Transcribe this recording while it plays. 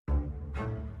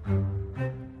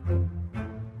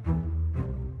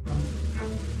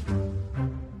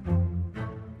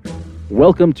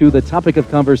Welcome to the topic of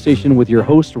conversation with your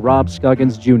host, Rob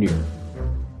Scoggins Jr.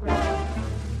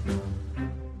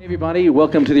 Hey everybody,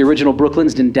 welcome to the original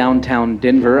Brooklands in downtown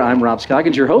Denver. I'm Rob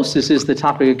Scoggins, your host. This is the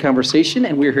topic of conversation,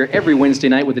 and we're here every Wednesday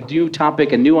night with a new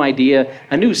topic, a new idea,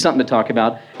 a new something to talk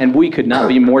about, and we could not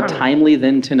be more timely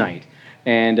than tonight.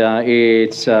 And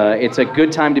it's a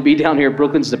good time to be down here at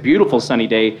Brooklands. It's a beautiful sunny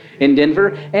day in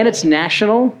Denver, and it's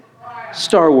National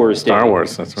Star Wars Day. Star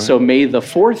Wars, that's right. So May the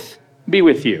 4th be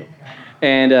with you.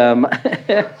 And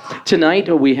tonight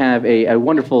we have a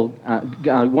wonderful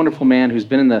man who's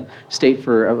been in the state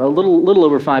for a little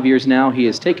over 5 years now. He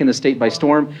has taken the state by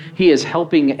storm. He is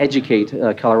helping educate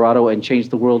Colorado and change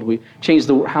the world.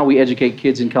 How we educate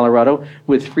kids in Colorado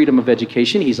with freedom of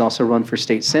education. He's also run for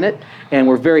state senate, and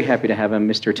we're very happy to have him,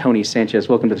 Mr. Tony Sanchez.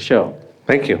 Welcome to the show.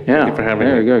 Thank you. Yeah, Thank you for having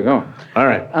me. There you go. All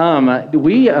right.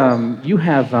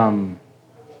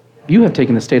 You have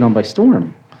taken the state on by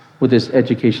storm with this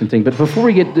education thing. But before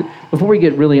we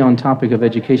get really on topic of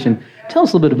education, tell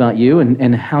us a little bit about you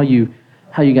and how you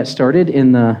got started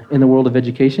in the world of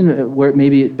education, where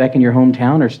maybe back in your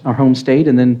hometown or home state,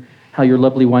 and then how your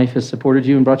lovely wife has supported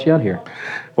you and brought you out here.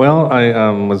 Well,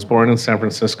 I was born in San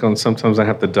Francisco, and sometimes I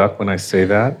have to duck when I say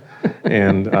that.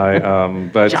 And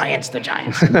but Giants, the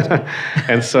Giants.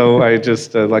 And so I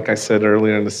just, like I said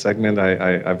earlier in the segment,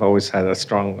 I've always had a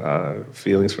strong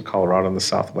feelings for Colorado and the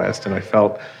Southwest, and I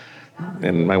felt.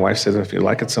 And my wife says, if you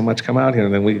like it so much, come out here.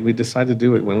 And then we decided to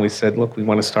do it when we said, look, we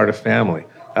want to start a family.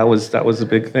 That was a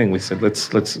big thing. We said,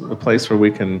 let's a place where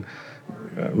we can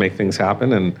make things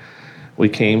happen. And we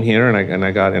came here, and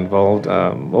I got involved.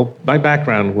 Well, my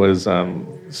background was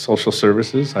social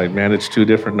services. I managed 2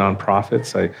 different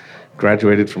nonprofits. I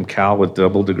graduated from Cal with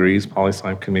double degrees,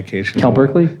 poli-sci communication. Cal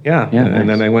Berkeley? Yeah. Nice. And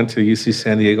then I went to UC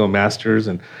San Diego Masters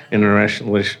in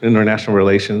international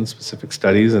relations, Pacific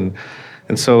Studies, and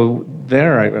so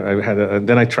there I had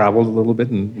then I traveled a little bit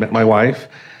and met my wife,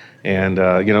 and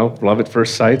love at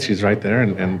first sight. She's right there,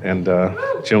 and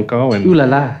Junko, and ooh la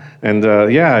la. And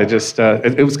I just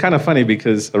it was kind of funny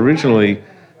because originally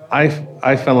I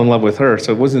fell in love with her,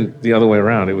 so it wasn't the other way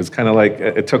around. It was kind of like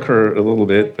it took her a little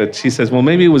bit, but she says, well,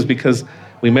 maybe it was because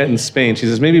we met in Spain. She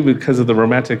says maybe because of the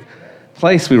romantic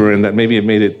place we were in, that maybe it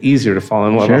made it easier to fall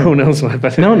in love. Sure. Who knows what?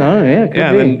 But Yeah,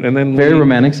 and then very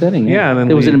romantic setting. Yeah, and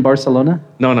then was it in Barcelona?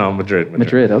 No, Madrid.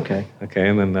 Madrid, okay. Okay,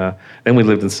 and then we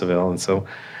lived in Seville, and so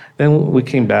then we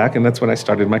came back, and that's when I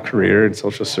started my career in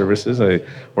social services. I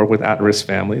worked with at-risk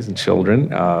families and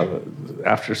children,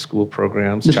 after-school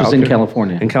programs. This was in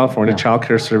California. In California, child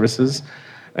care services.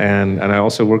 And I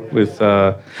also worked with.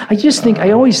 I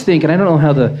always think, and I don't know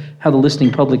how the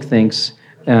listening public thinks.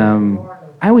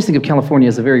 I always think of California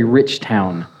as a very rich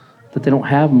town, that they don't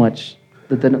have much,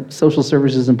 that social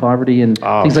services and poverty and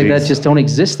things like that just don't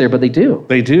exist there, but they do.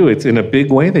 They do. It's in a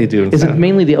big way they do. Is it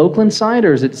mainly the Oakland side,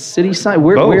 or is it city side?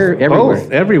 Where everywhere? Both,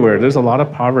 everywhere. There's a lot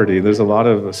of poverty. There's a lot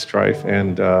of strife.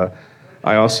 And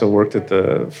I also worked at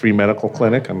the free medical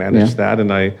clinic. I managed that,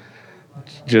 and I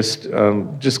just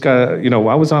got,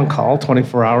 I was on call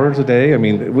 24 hours a day. I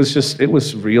mean, it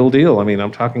was real deal. I mean,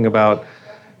 I'm talking about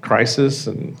crisis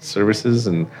and services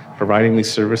and providing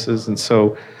these services. And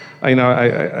so,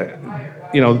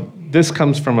 this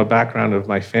comes from a background of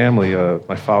my family.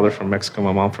 My father from Mexico,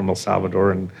 my mom from El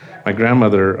Salvador, and my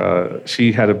grandmother,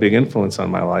 she had a big influence on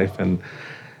my life. And,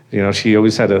 she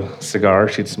always had a cigar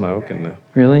she'd smoke, and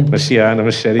really? And a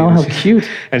machete. Oh, how cute.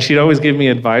 And she'd always give me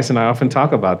advice, and I often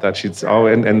talk about that.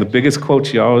 And the biggest quote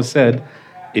she always said,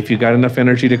 if you got enough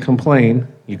energy to complain,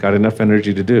 you got enough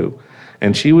energy to do.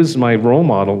 And she was my role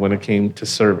model when it came to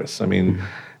service. I mean,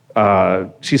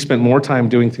 she spent more time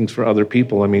doing things for other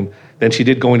people, than she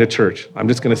did going to church. I'm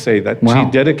just going to say that. Wow.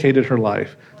 She dedicated her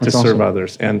life to serve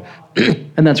others. And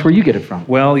and that's where you get it from.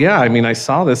 Well, yeah, I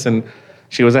saw this, and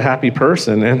she was a happy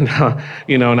person. And,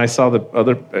 and I saw the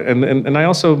other, and I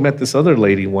also met this other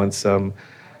lady once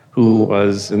who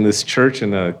was in this church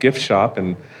in a gift shop,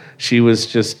 and she was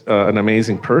just an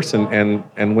amazing person.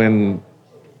 And when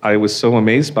I was so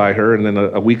amazed by her, and then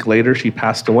a week later she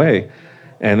passed away,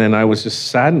 and then I was just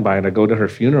saddened by it. I go to her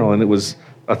funeral, and it was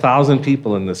 1,000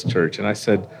 people in this church, and I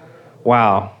said,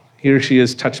 "Wow, here she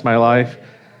is, touched my life,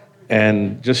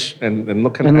 and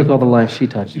look at all the lives she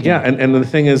touched." Yeah, and the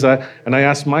thing is, and I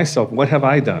asked myself, what have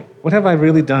I done? What have I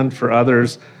really done for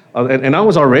others? And I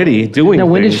was already doing Now,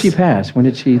 when things. did she pass? When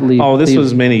did she leave? Oh, this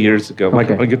was many years ago.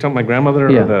 Okay. You're talking my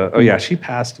grandmother? Yeah. Or she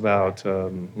passed about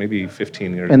maybe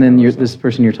 15 years and ago. And then this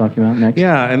person you're talking about next?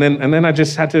 Yeah, and then I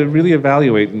just had to really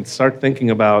evaluate and start thinking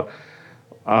about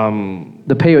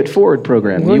the Pay It Forward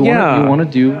program. Well, you want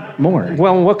to do more.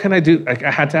 Well, what can I do?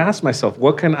 I had to ask myself,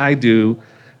 what can I do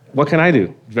what can I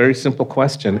do? Very simple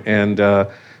question. And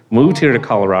moved here to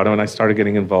Colorado, and I started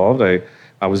getting involved. I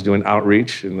was doing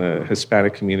outreach in the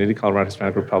Hispanic community, Colorado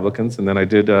Hispanic Republicans, and then I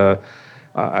did.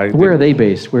 Where are they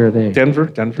based? Where are they? Denver.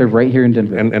 They're right here in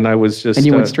Denver. And I was just. And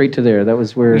you went straight to there. That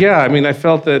was where. Yeah, I mean, I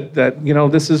felt that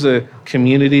this is a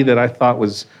community that I thought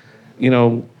was,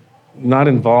 not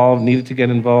involved, needed to get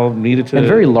involved, needed to. A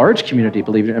very large community,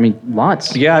 believe it. I mean,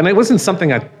 lots. Yeah, and it wasn't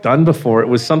something I'd done before. It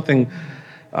was something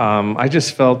I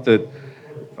just felt that.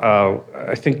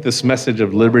 I think this message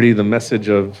of liberty, the message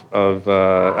of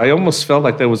I almost felt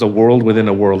like there was a world within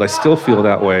a world. I still feel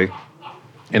that way,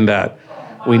 in that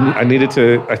I needed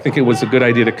to. I think it was a good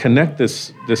idea to connect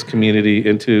this community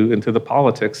into the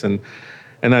politics, and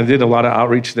I did a lot of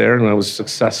outreach there, and I was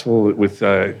successful with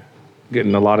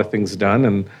getting a lot of things done,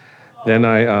 and then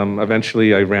I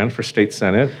eventually I ran for state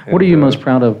senate. What are you most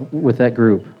proud of with that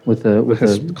group, with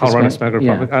the Colorado Hispanic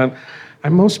Republic? Yeah.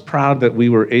 I'm most proud that we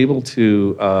were able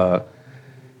to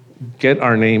get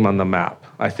our name on the map.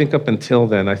 I think up until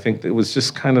then, I think it was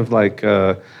just kind of like,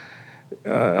 it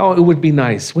would be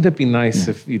nice. Would it be nice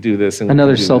if you do this? And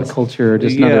another subculture, or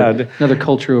just another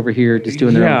culture over here, just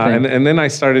doing their own thing. And then I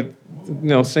started,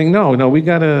 saying, no, we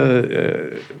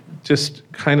gotta just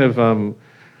kind of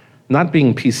not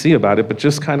being PC about it, but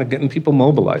just kind of getting people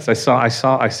mobilized.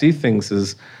 I see things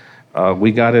as.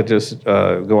 We got to just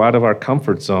go out of our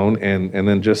comfort zone and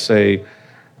then just say,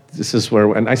 this is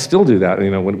where, and I still do that,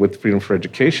 with Freedom for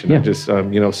Education. Yeah. I just,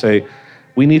 say,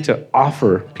 we need to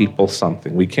offer people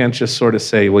something. We can't just sort of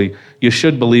say, well, you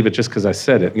should believe it just because I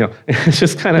said it. It's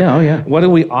just kind of, what are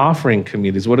we offering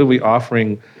communities? What are we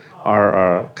offering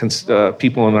our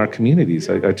people in our communities?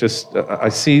 I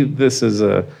see this as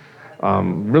a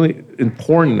really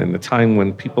important in a time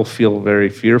when people feel very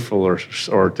fearful or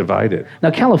divided. Now,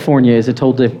 California is a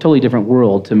totally different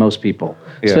world to most people,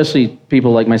 especially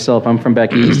people like myself. I'm from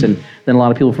back east, and then a lot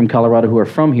of people from Colorado who are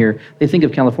from here, they think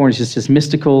of California as just this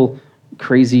mystical,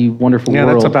 crazy, wonderful world.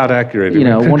 Yeah, that's about accurate.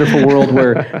 Wonderful world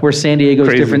where San Diego's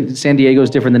different. San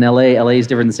Diego's different than LA. LA is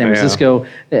different than San Francisco.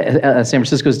 San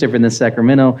Francisco's different than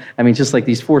Sacramento. I mean, just like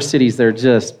these four cities, they're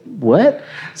just what?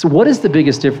 So, what is the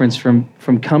biggest difference from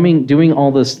doing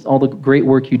all the great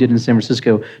work you did in San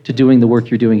Francisco to doing the work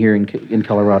you're doing here in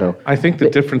Colorado? I think the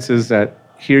difference is that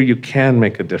here you can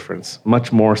make a difference,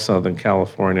 much more so than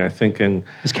California. I think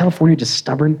Is California just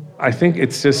stubborn? I think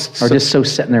it's just... Or just so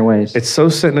set in their ways? It's so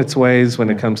set in its ways when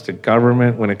it comes to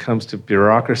government, when it comes to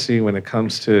bureaucracy, when it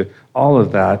comes to all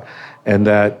of that. And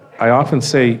that I often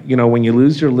say, when you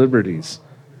lose your liberties,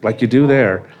 like you do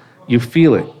there, you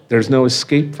feel it. There's no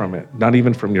escape from it, not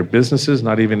even from your businesses,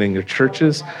 not even in your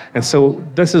churches. And so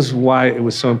this is why it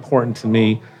was so important to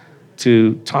me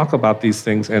to talk about these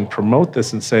things and promote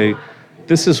this and say,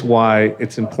 this is why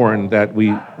it's important that we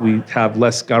have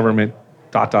less government,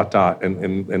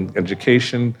 and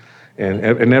education, and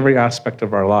in every aspect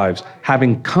of our lives.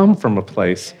 Having come from a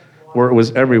place where it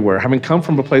was everywhere, having come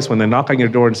from a place when they knock on your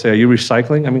door and say, "Are you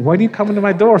recycling?" I mean, why do you come into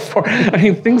my door for? I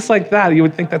mean, things like that. You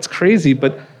would think that's crazy,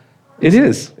 but it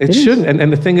is. It shouldn't.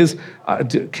 And the thing is, I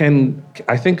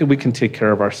think we can take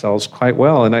care of ourselves quite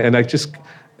well, and I just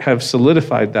have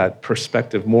solidified that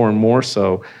perspective more and more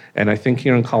so. And I think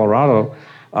here in Colorado,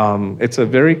 it's a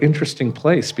very interesting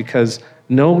place because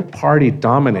no party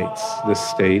dominates this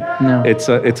state. No. It's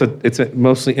a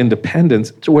mostly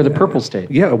independent. So we're the purple state.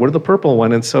 Yeah, we're the purple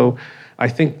one, and so I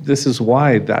think this is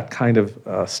why that kind of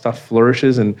stuff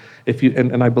flourishes. And if you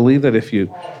and I believe that if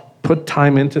you put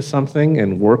time into something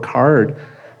and work hard,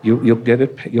 you'll get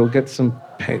it. You'll get some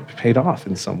paid off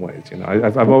in some ways.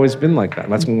 I've always been like that.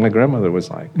 And that's what my grandmother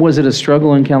was like. Was it a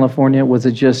struggle in California? Was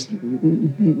it just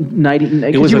night?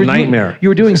 It was a nightmare. You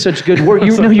were doing such good work.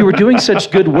 You were doing such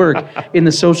good work in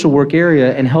the social work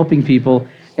area and helping people.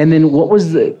 And then what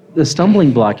was the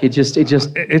stumbling block? I'm trying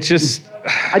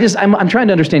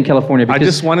to understand California because I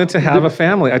just wanted to have a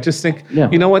family. I just think,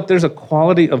 you know what? There's a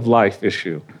quality of life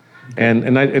issue.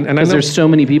 And I know there's so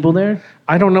many people there?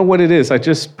 I don't know what it is. I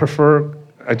just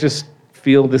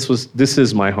feel this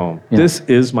is my home. Yeah. This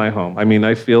is my home. I mean,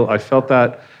 I felt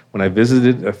that when I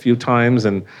visited a few times,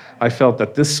 and I felt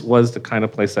that this was the kind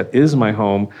of place that is my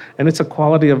home, and it's a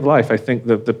quality of life. I think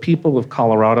the people of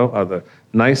Colorado are the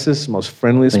nicest, most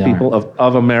friendliest people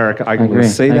of America. I can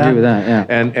say that. I agree with that, yeah.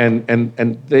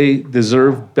 And they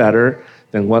deserve better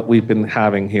than what we've been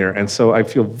having here. And so I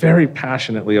feel very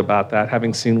passionately about that,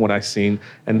 having seen what I've seen,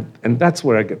 and that's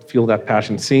where I feel that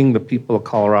passion, seeing the people of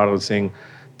Colorado saying,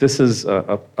 this is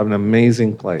an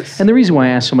amazing place. And the reason why I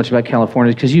ask so much about California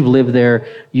is because you've lived there,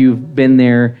 you've been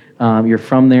there, you're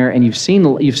from there, and you've seen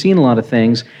a lot of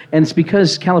things. And it's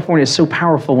because California is so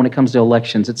powerful when it comes to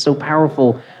elections. It's so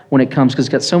powerful when it comes because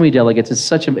it's got so many delegates.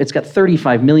 It's got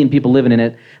 35 million people living in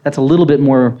it. That's a little bit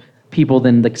more people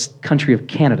than the country of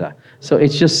Canada. So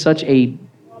it's just such a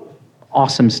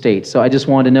awesome state. So I just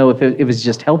wanted to know if it was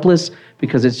just helpless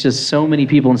because it's just so many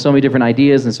people and so many different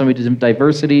ideas and so many different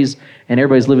diversities, and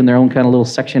everybody's living their own kind of little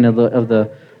section of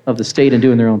the state and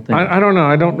doing their own thing. I don't know.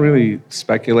 I don't really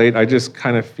speculate. I just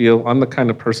kind of feel I'm the kind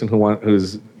of person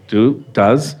who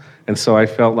does, and so I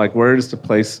felt like where is the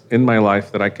place in my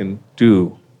life that I can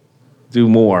do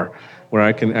more, where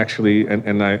I can actually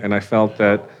and I felt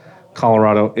that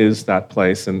Colorado is that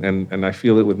place, and I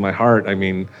feel it with my heart. I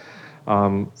mean.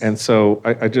 And so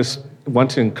I just want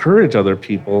to encourage other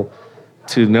people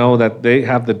to know that they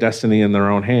have the destiny in their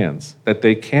own hands, that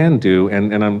they can do,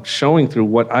 and I'm showing through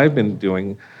what I've been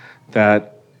doing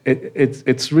that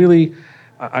it's really,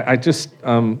 I just,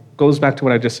 goes back to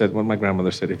what I just said, what my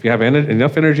grandmother said, if you have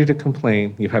enough energy to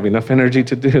complain, you have enough energy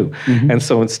to do. Mm-hmm. And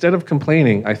so instead of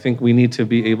complaining, I think we need to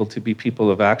be able to be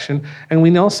people of action, and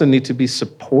we also need to be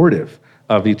supportive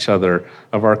of each other,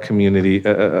 of our community.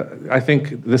 I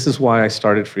think this is why I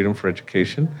started Freedom for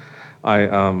Education.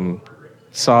 I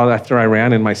saw after I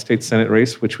ran in my state Senate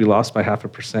race, which we lost by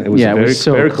 0.5%. It was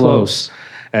so very close.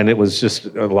 And it was just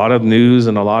a lot of news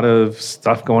and a lot of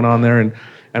stuff going on there. And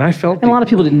I felt... And a lot of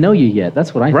people didn't know you yet.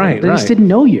 That's what I right, They just didn't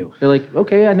know you. They're like,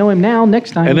 okay, I know him now,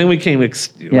 next time. And then we came,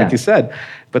 like you said.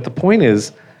 But the point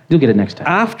is... You'll get it next time.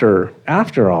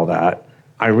 After all that,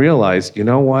 I realized, you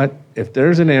know what? If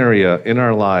there's an area in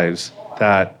our lives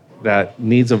that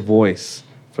needs a voice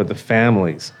for the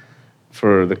families,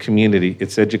 for the community,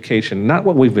 it's education. Not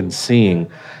what we've been seeing,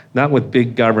 not with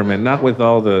big government, not with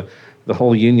all the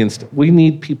whole union stuff. We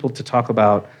need people to talk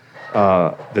about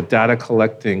the data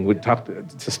collecting. We talk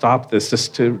to stop this,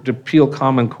 just to repeal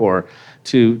Common Core,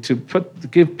 to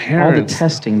give parents all the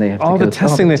testing they have to all go the through.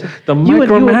 testing, the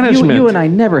micromanagement. You and I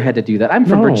never had to do that. I'm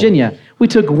from Virginia. We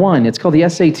took one. It's called the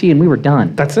SAT, and we were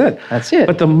done. That's it.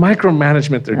 But the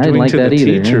micromanagement they're doing to the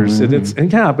teachers,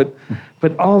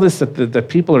 but all this that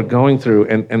people are going through,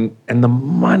 and the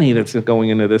money that's going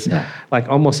into this, like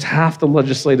almost half the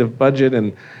legislative budget,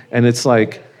 and it's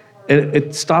like.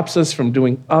 It stops us from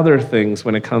doing other things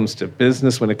when it comes to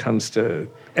business, when it comes to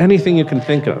anything you can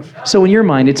think of. So in your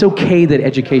mind, it's okay that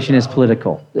education is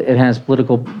political. It has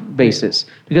political basis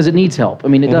because it needs help. I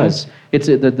mean, it does. It's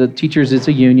the teachers. It's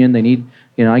a union. They need,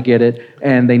 I get it,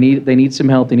 and they need some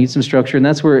help. They need some structure, and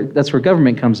that's where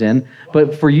government comes in.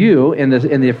 But for you and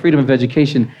the freedom of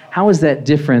education, how is that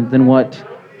different than what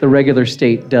the regular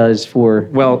state does for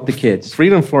the kids?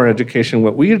 Freedom for Education.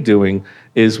 What we are doing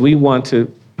is we want to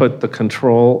put the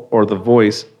control or the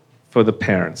voice for the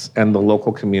parents and the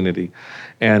local community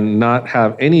and not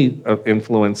have any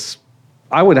influence.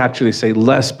 I would actually say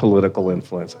less political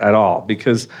influence at all,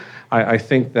 because I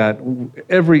think that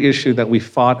every issue that we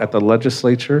fought at the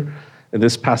legislature in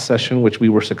this past session, which we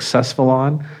were successful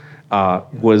on,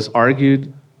 was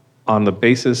argued on the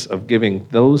basis of giving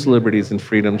those liberties and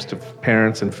freedoms to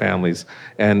parents and families.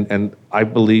 And I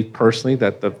believe personally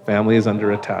that the family is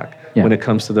under attack when it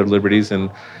comes to their liberties. And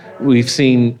we've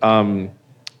seen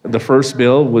the first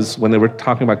bill was when they were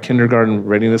talking about kindergarten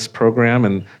readiness program,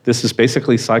 and this is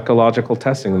basically psychological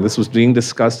testing. And this was being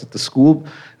discussed at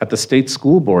the state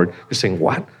school board. You're saying,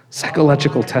 what?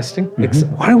 Psychological testing?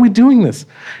 Mm-hmm. Why are we doing this?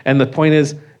 And the point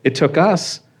is, it took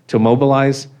us to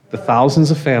mobilize the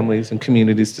thousands of families and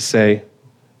communities to say,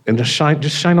 and just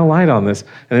shine a light on this.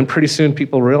 And then pretty soon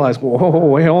people realize, whoa,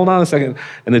 wait, hold on a second.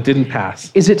 And it didn't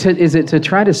pass. Is it to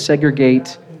try to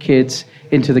segregate kids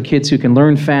into the kids who can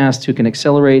learn fast, who can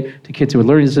accelerate, to kids with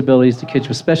learning disabilities, to kids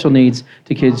with special needs,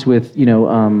 to kids with,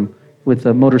 with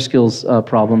motor skills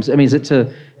problems? I mean,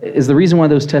 is the reason why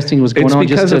those testing was going on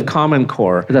just because of Common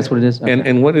Core. That's what it is? Okay.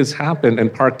 And what has happened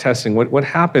in park testing, what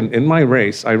happened in my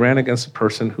race, I ran against a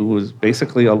person who was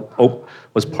basically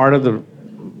was part of the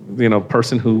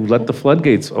person who let the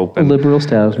floodgates open. A liberal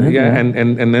establishment. Yeah,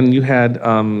 and then you had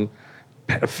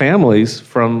families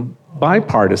from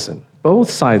bipartisan, both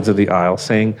sides of the aisle,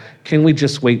 saying, can we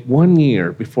just wait 1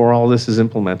 year before all this is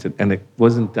implemented? And it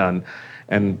wasn't done.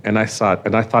 And I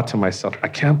thought to myself, I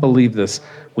can't believe this.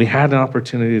 We had an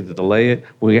opportunity to delay it.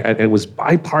 It was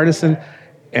bipartisan,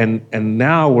 and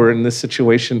now we're in this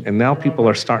situation, and now people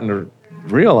are starting to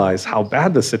realize how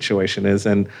bad the situation is,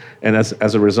 and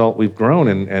as a result, we've grown,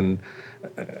 and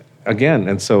again,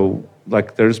 and so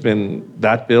like there's been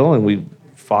that bill, and we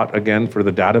fought again for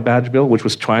the data badge bill, which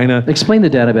was trying to Explain the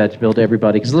data badge bill to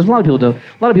everybody, because there's a lot of people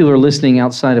who are listening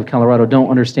outside of Colorado don't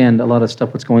understand a lot of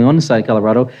stuff what's going on inside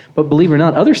Colorado. But believe it or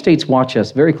not, other states watch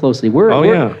us very closely. We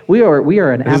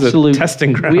are an absolute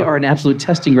testing ground. We are an absolute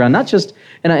testing ground, not just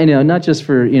not just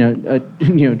for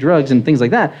drugs and things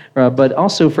like that, but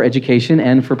also for education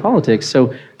and for politics.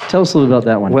 So tell us a little about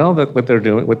that one. Well, what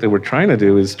they were trying to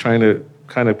do is trying to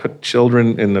kind of put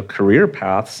children in the career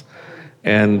paths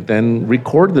and then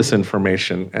record this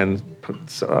information and put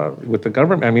with the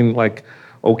government. I mean, like,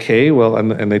 okay, well,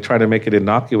 and they try to make it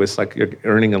innocuous, like you're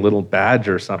earning a little badge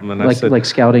or something. And I said, like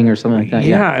scouting or something like that.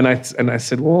 Yeah, and I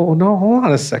said, well, no, hold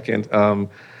on a second.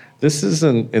 This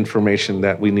isn't information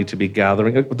that we need to be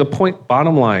gathering.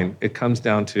 Bottom line, it comes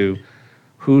down to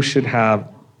who should have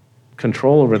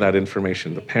control over that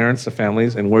information, the parents, the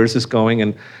families, and where's this going?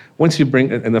 And once you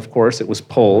bring, and of course it was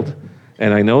pulled,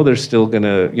 and I know they're still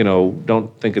gonna,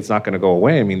 don't think it's not gonna go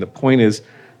away. I mean, the point is,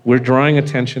 we're drawing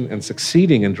attention and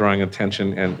succeeding in drawing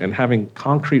attention and having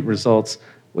concrete results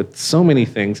with so many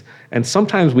things. And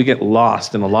sometimes we get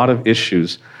lost in a lot of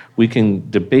issues. We can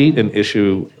debate an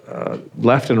issue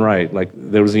left and right. Like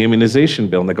there was the immunization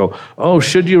bill, and they go, oh,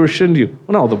 should you or shouldn't you?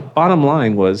 Well, no, the bottom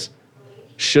line was,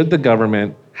 should the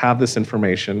government have this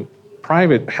information,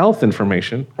 private health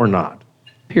information, or not?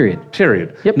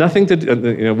 Period. Yep. Nothing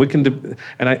to, we can,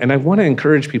 and I want to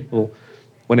encourage people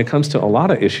when it comes to a lot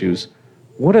of issues,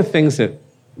 what are things that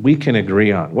we can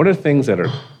agree on? What are things that are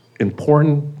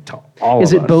important to all of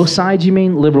us? Is it both sides, you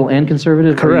mean, liberal and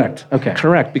conservative? Correct. Okay.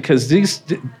 Correct, because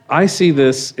I see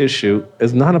this issue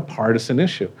as not a partisan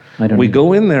issue. We either.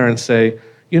 go in there and say,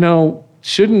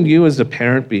 shouldn't you as a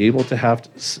parent be able to have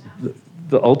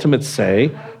the ultimate say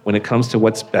when it comes to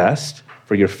what's best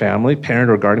for your family,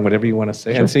 parent or guardian, whatever you want to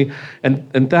say? Sure.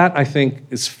 And that, I think,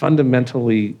 is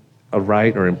fundamentally a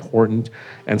right or important.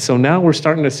 And so now we're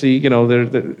starting to see,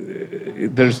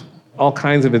 there's all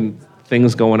kinds of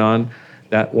things going on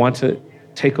that want to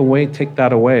take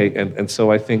that away. And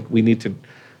so I think we need to,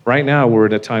 right now we're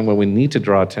at a time where we need to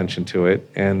draw attention to it,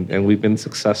 and we've been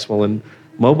successful in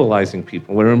mobilizing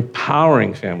people. We're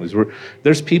empowering families.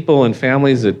 There's people and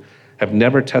families that have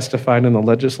never testified in the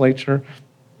legislature.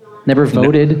 Never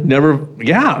voted. Never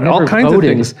all kinds voted.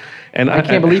 of things. And I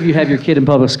can't believe you have your kid in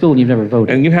public school and you've never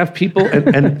voted. And you have people,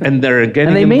 and they're getting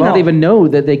and they may involved. not even know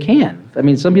that they can. I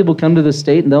mean, some people come to the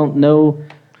state and don't know,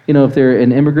 if they're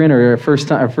an immigrant or a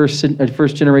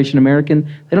first generation American,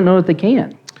 they don't know that they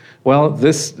can. Well,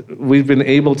 we've been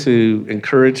able to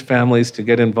encourage families to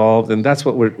get involved, and that's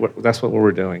what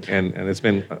we're doing, and it's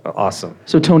been awesome.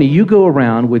 So, Tony, you go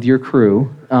around with your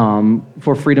crew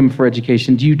for Freedom for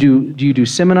Education. Do you do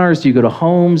seminars? Do you go to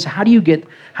homes? How do you do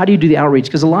the outreach?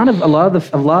 Because a lot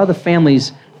of the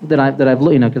families that I've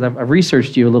because I've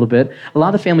researched you a little bit. A lot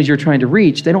of the families you're trying to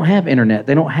reach, they don't have internet,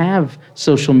 they don't have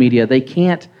social media, they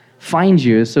can't find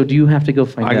you. So, do you have to go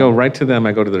find them? I go right to them.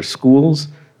 I go to their schools,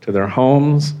 to their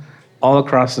homes, all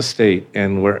across the state,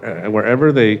 and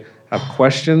wherever they have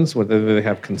questions, whether they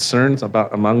have concerns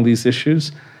among these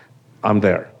issues, I'm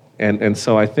there. And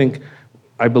so I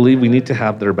believe we need to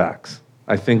have their backs.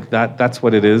 I think that's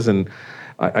what it is, and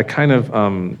I kind of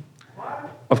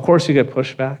course you get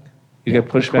pushback. You get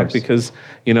pushback because,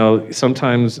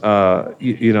 sometimes,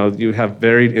 you have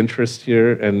varied interests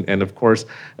here, and of course,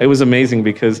 it was amazing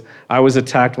because I was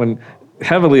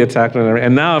heavily attacked,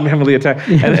 and now I'm heavily attacked.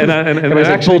 And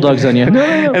actually, bulldogs on you.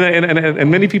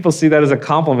 And many people see that as a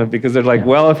compliment because they're like,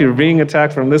 well, if you're being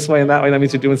attacked from this way and that way, that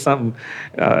means you're doing something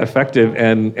effective.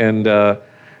 And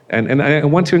I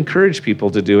want to encourage people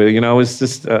to do it. I was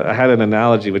just I had an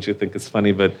analogy which I think is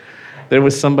funny, but there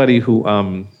was somebody who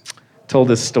told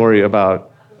this story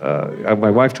about. My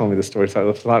wife told me this story, so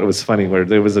I thought it was funny. Where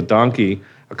there was a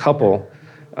couple.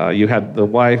 You had the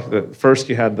wife. First,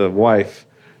 you had the wife.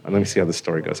 Let me see how the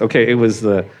story goes. Okay, it was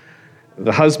the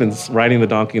husband's riding the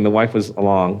donkey and the wife was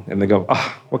along, and they go,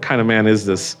 "Oh, what kind of man is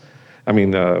this? I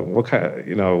mean, what kind?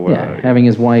 Having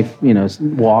his wife,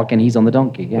 walk and he's on the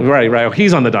donkey. Yeah. Right.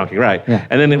 He's on the donkey, right? Yeah.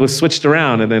 And then it was switched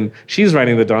around, and then she's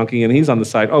riding the donkey and he's on the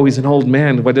side. Oh, he's an old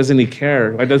man. Why doesn't he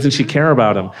care? Why doesn't she care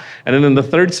about him? And then in the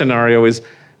third scenario is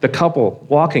the couple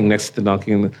walking next to the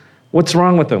donkey, and what's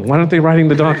wrong with them? Why aren't they riding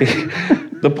the donkey?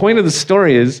 The point of the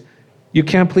story is, you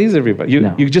can't please everybody.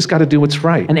 You just got to do what's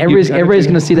right. And everybody's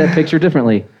going to see that picture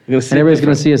differently. And everybody's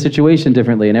going to see a situation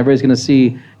differently. And everybody's going to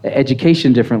see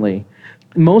education differently.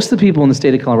 Most of the people in the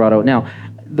state of Colorado, now,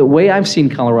 the way I've seen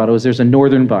Colorado is there's a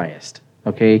northern bias,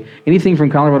 okay? Anything from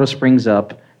Colorado Springs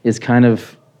up is kind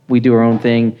of we do our own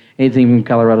thing. Anything from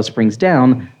Colorado Springs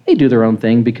down, they do their own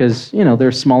thing because,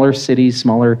 they're smaller cities,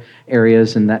 smaller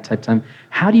areas and that type of time.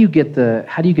 How do you get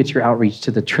your outreach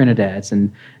to the Trinidads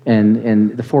and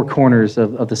the four corners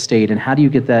of the state? And how do you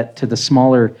get that to the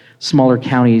smaller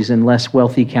counties and less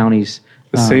wealthy counties?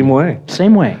 The same way.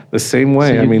 Same way. The same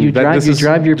way. So you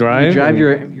drive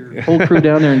your whole crew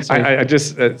down there and say, I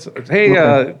just,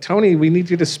 hey, Tony, we need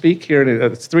you to speak here.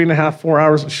 It's 3.5, 4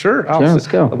 hours. Sure, let's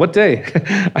go. What day?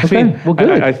 Well,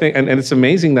 good. I think, and it's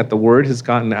amazing that the word has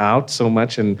gotten out so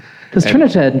much. Because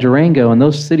Trinidad and Durango and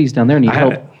those cities down there need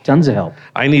help, tons of help.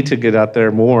 I need to get out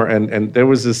there more. And there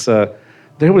was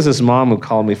this mom who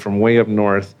called me from way up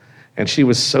north. And she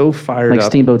was so fired up. Like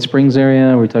Steamboat Springs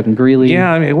area? We're talking Greeley?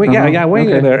 Yeah, way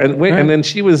okay. there. And then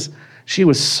she was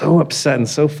so upset and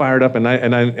so fired up. And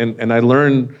I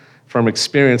learned from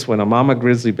experience when a mama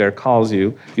grizzly bear calls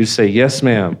you, you say, yes,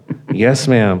 ma'am, yes,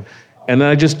 ma'am. And then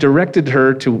I just directed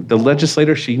her to the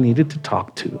legislator she needed to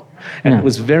talk to. And it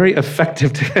was very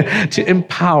effective to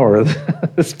empower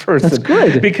this person. That's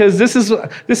good. Because this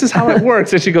is how it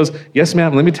works. And she goes, yes,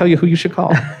 ma'am, let me tell you who you should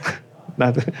call.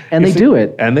 And they do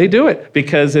it. And they do it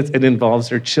because it involves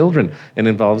their children. It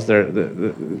involves their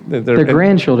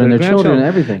grandchildren, their children, and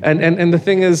everything. And the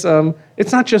thing is,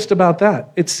 it's not just about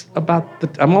that. It's about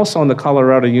I'm also on the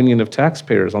Colorado Union of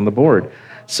Taxpayers on the board.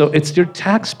 So it's your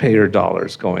taxpayer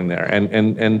dollars going there.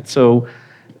 And so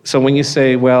when you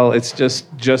say, well, it's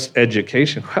just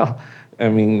education, well, I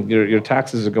mean, your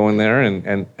taxes are going there,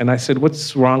 and I said,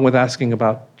 what's wrong with asking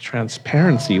about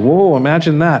transparency? Whoa,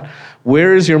 imagine that.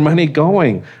 Where is your money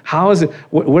going? How is it?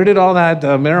 Where did all that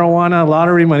marijuana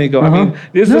lottery money go? Uh-huh. I mean,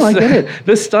 I get it.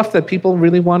 This stuff that people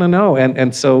really want to know,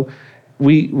 and so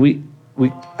we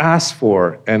ask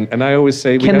for, and I always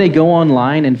say, can they go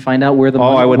online and find out where the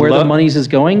monies is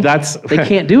going? They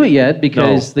can't do it yet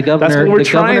because the governor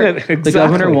the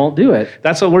governor won't do it.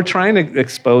 That's what we're trying to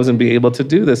expose and be able to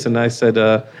do this. And I said,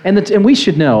 and we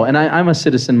should know. And I'm a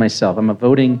citizen myself. I'm a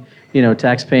voting,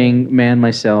 tax-paying man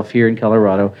myself here in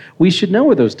Colorado. We should know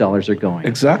where those dollars are going.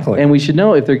 Exactly. And we should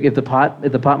know if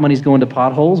the pot money's going to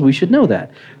potholes. We should know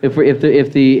that.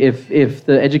 If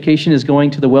the education is going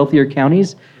to the wealthier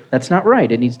counties, that's not right.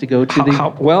 It needs to go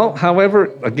to however,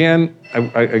 again,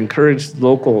 I encourage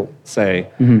local say.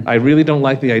 Mm-hmm. I really don't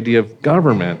like the idea of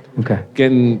government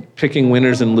picking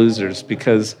winners and losers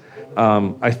because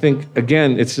I think,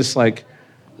 again, it's just like,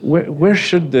 where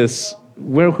should this,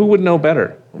 who would know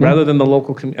better rather than the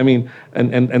local I mean,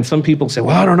 and some people say,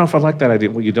 well, I don't know if I like that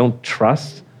idea. Well, you don't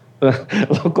trust the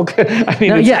local, I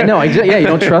mean. You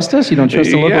don't trust us? You don't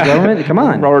trust the local government? Come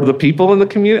on. Or the people in the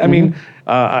community? I mean,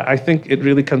 I think it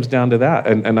really comes down to that.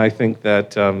 And I think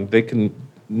that they can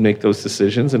make those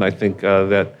decisions. And I think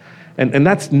that, and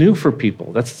that's new for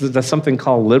people. That's something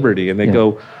called liberty. And they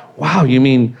go, wow, you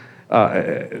mean,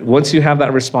 once you have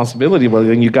that responsibility, well,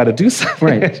 then you got to do something.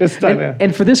 Right.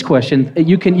 And for this question,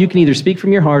 you can either speak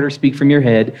from your heart or speak from your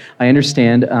head. I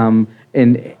understand.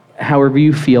 And however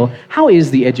you feel, how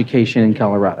is the education in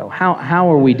Colorado?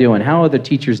 How are we doing? How are the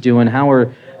teachers doing? How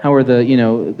are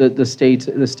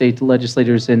the state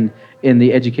legislators in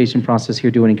the education process here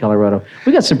doing in Colorado?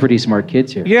 We got some pretty smart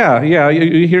kids here. Yeah.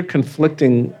 You hear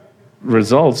conflicting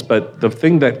results, but the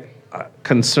thing that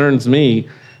concerns me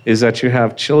is that you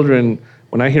have children.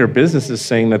 When I hear businesses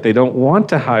saying that they don't want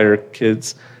to hire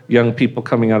kids, young people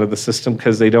coming out of the system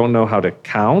because they don't know how to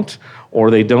count,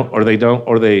 or they don't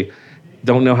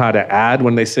know how to add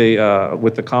when they say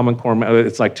with the Common Core,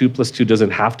 it's like 2 + 2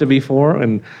 doesn't have to be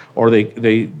 4, or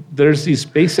there's these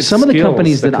basic. Some of the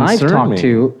companies that I've talked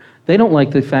to, they don't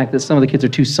like the fact that some of the kids are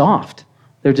too soft.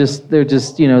 They're just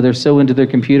they're so into their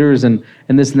computers and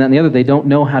this and that and the other. They don't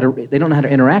know how to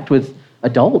interact with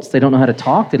adults. They don't know how to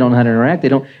talk. They don't know how to interact. They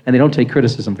don't take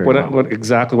criticism very well.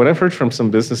 Exactly. What I've heard from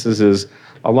some businesses is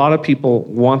a lot of people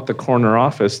want the corner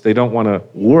office. They don't want to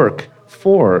work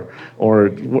for or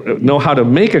know how to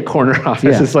make a corner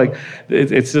office. Yeah. It's like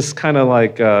it's just kind of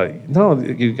like no,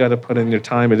 you got to put in your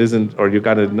time. It isn't, or you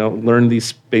got to learn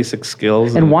these basic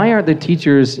skills. And why aren't the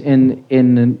teachers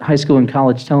in high school and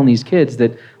college telling these kids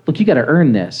that, look, you got to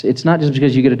earn this. It's not just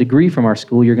because you get a degree from our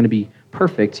school you're going to be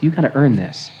perfect. You got to earn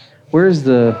this.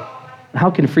 How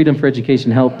can Freedom for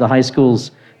Education help the high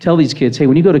schools tell these kids, hey,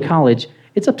 when you go to college,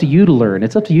 it's up to you to learn.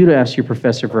 It's up to you to ask your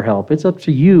professor for help. It's up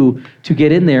to you to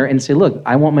get in there and say, look,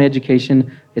 I want my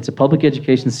education. It's a public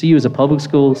education. CU is a public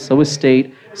school. So is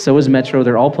state. So is Metro.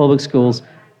 They're all public schools.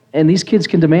 And these kids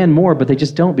can demand more, but they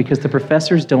just don't because the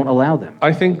professors don't allow them.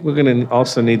 I think we're going to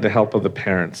also need the help of the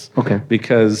parents. Okay.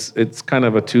 Because it's kind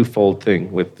of a twofold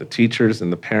thing with the teachers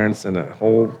and the parents and a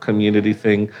whole community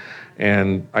thing.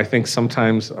 And I think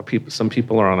sometimes some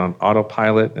people are on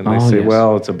autopilot and they Oh, say, yes.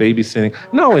 well, it's a babysitting.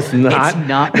 No, it's not. It's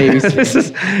not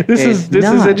babysitting. this It's is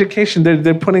not. education.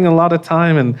 They're putting a lot of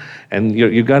time, and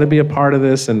you got to be a part of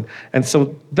this. And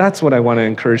so that's what I want to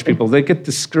encourage people. They get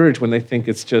discouraged when they think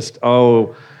it's just,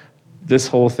 oh, this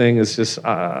whole thing is just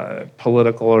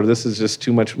political, or this is just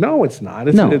too much. No, it's not.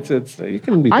 No. It's you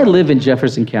can be. I live in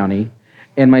Jefferson County,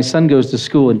 and my son goes to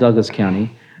school in Douglas County.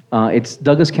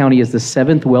 Douglas County is the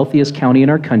 7th wealthiest county in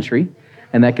our country,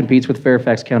 and that competes with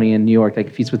Fairfax County in New York. That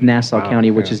competes with Nassau County,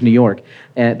 which is New York.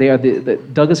 They are the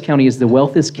Douglas County is the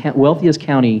wealthiest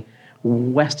county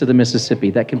west of the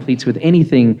Mississippi. That competes with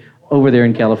anything over there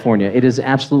in California. It is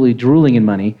absolutely drooling in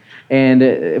money,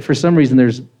 and for some reason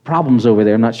there's problems over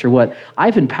there. I'm not sure what.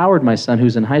 I've empowered my son,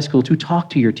 who's in high school, to talk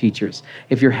to your teachers.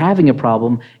 If you're having a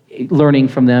problem learning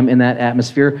from them in that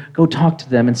atmosphere, go talk to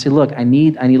them and say, look, I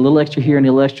need a little extra here and a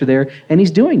little extra there, and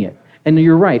he's doing it. And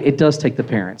you're right, it does take the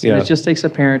parents. Yeah. And it just takes a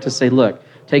parent to say, look,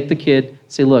 take the kid,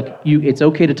 say, look, it's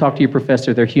okay to talk to your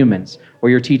professor, they're humans, or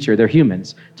your teacher, they're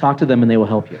humans. Talk to them and they will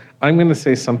help you. I'm going to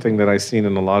say something that I've seen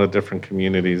in a lot of different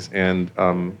communities, and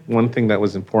one thing that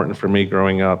was important for me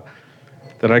growing up,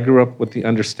 that I grew up with the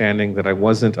understanding that I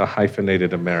wasn't a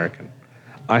hyphenated American.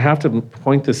 I have to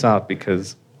point this out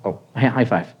because, High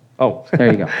five. Oh.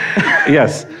 There you go.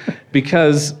 Yes,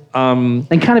 because... and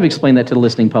kind of explain that to the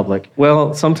listening public.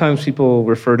 Well, sometimes people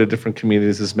refer to different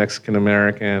communities as Mexican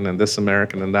American and this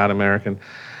American and that American.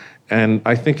 And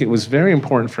I think it was very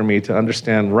important for me to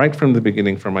understand right from the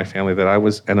beginning for my family that I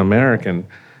was an American,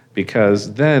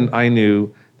 because then I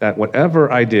knew that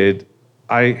whatever I did,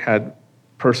 I had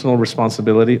personal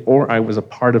responsibility, or I was a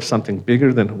part of something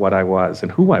bigger than what I was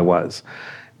and who I was.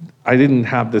 I didn't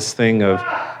have this thing of,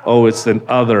 oh, it's an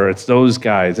other, it's those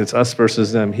guys, it's us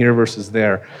versus them, here versus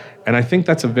there. And I think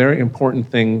that's a very important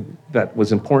thing that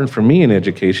was important for me in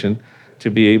education,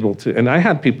 to be able to, and I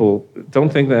had people,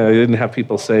 don't think that I didn't have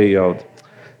people say,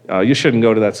 you shouldn't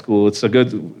go to that school, it's a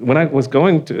good, when I was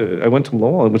I went to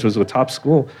Lowell, which was a top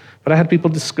school, but I had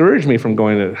people discourage me from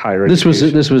going to higher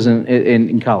education. This was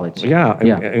in college. Yeah,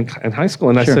 in high school,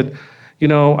 and Sure. I said,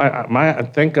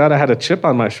 thank God I had a chip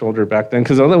on my shoulder back then,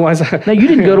 because otherwise. Now, you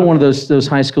didn't go to one of those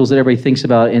high schools that everybody thinks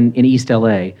about in East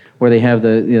LA, where they have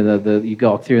you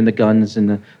go through in the guns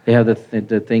and they have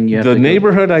the thing you have. The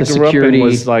neighborhood I grew up in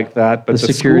was like that, but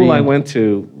the school I went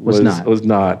to was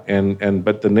not.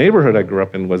 But the neighborhood I grew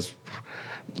up in was,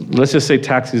 let's just say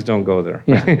taxis don't go there.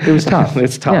 Yeah, it was tough.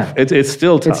 It's tough. Yeah. It's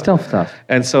still tough. It's still tough.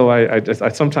 And so I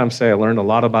sometimes say I learned a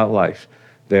lot about life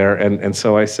there, and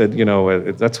so I said,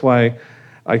 that's why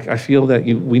I feel that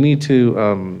we need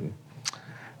to.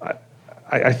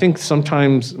 I think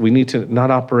sometimes we need to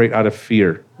not operate out of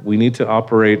fear. We need to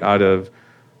operate out of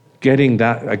getting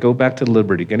that. I go back to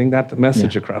liberty, getting that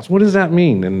message across. What does that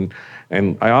mean?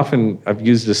 And I've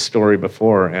used this story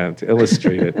before and to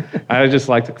illustrate it. I just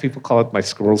like to, people call it my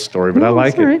squirrel story, but I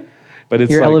like it. Right. But it's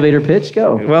your like, elevator pitch.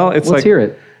 Go. Well, it's Let's hear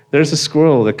it. There's a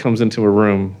squirrel that comes into a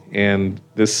room, and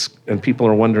people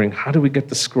are wondering, how do we get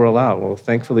the squirrel out? Well,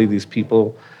 thankfully, these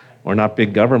people are not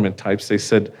big government types. They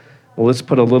said, well, let's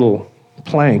put a little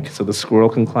plank so the squirrel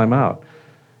can climb out.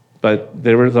 But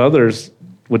there was others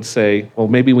would say, well,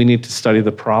 maybe we need to study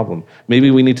the problem.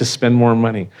 Maybe we need to spend more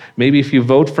money. Maybe if you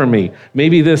vote for me,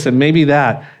 maybe this and maybe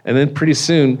that. And then pretty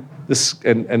soon,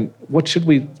 and what should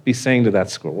we be saying to that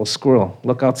squirrel? Well, squirrel,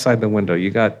 look outside the window. You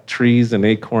got trees and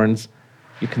acorns.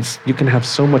 You can have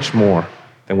so much more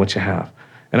than what you have.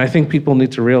 And I think people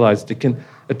need to realize they can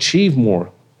achieve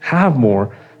more, have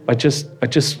more, by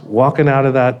just walking out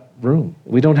of that room.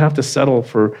 We don't have to settle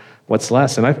for what's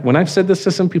less. And when I've said this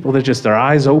to some people, their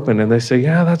eyes open and they say,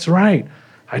 yeah, that's right.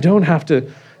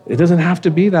 It doesn't have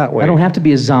to be that way. I don't have to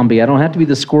be a zombie. I don't have to be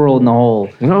the squirrel in the hole.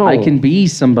 No. I can be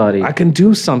somebody. I can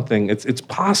do something. It's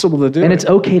possible to do. And it's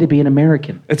okay to be an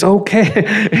American. It's okay.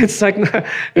 It's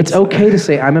okay to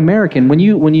say I'm American. When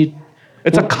you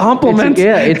it's a compliment.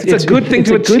 It's a good thing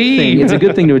to achieve. It's a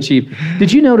good thing to achieve.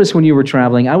 Did you notice when you were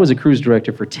traveling? I was a cruise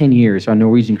director for 10 years on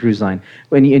Norwegian Cruise Line.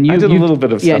 I did a little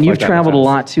bit of stuff. Yeah, and you've like that traveled a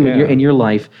lot too in your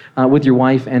life with your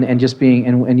wife and just being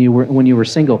and you were when you were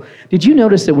single. Did you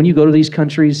notice that when you go to these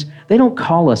countries, they don't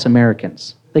call us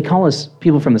Americans. They call us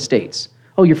people from the States.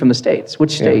 Oh, you're from the States.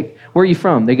 Which state? Yeah. Where are you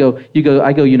from? I go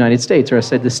United States, or I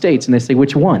said the States, and they say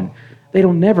which one? They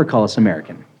don't never call us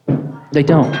American. They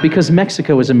don't, because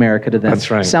Mexico is America to them. That's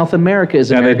right. South America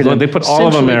is America to them. They put all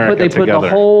of America They put together. the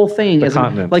whole thing. The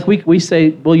continent. Like we say,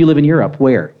 well, you live in Europe.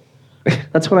 Where?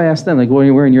 That's what I asked them. Like,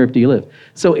 where in Europe do you live?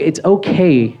 So it's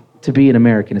okay to be an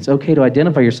American. It's okay to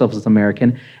identify yourself as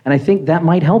American. And I think that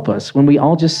might help us when we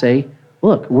all just say,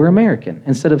 look, we're American,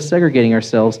 instead of segregating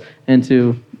ourselves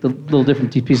into the little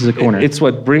different pieces of corner. It's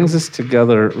what brings us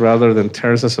together rather than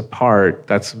tears us apart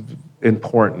that's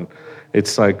important.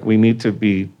 It's like we need to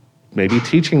be maybe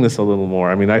teaching this a little more.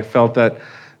 I mean, I felt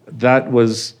that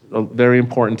was very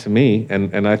important to me,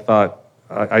 and I thought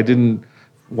I didn't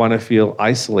want to feel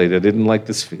isolated. I didn't like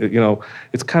this,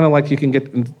 it's kind of like you can get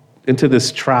into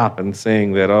this trap and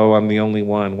saying that, oh, I'm the only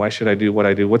one. Why should I do what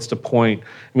I do? What's the point?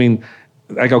 I mean,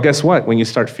 I go, guess what? When you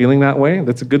start feeling that way,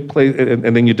 that's a good place,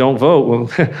 and then you don't vote, well,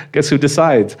 guess who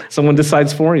decides? Someone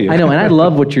decides for you. I know, and I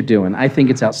love what you're doing. I think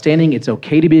it's outstanding. It's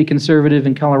okay to be a conservative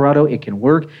in Colorado. It can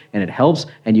work, and it helps,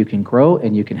 and you can grow,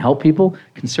 and you can help people.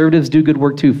 Conservatives do good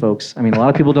work too, folks. I mean, a lot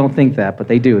of people don't think that, but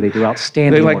they do. They do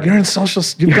outstanding work. They're like, you've done social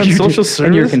service?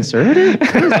 And you're conservative?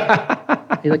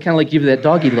 They kind of like give you that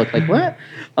doggy look, like, what?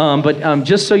 But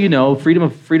just so you know, Freedom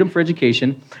for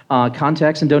Education,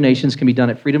 contacts and donations can be done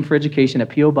at Freedom for Education at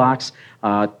P.O. Box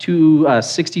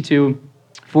 262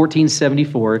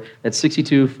 1474. That's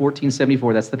 62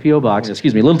 1474. That's the P.O. Box.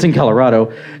 Excuse me, Littleton,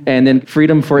 Colorado. And then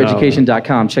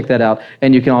freedomforeducation.com. Check that out.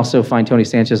 And you can also find Tony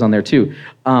Sanchez on there too.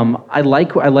 I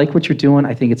like what you're doing.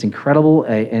 I think it's incredible.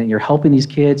 And you're helping these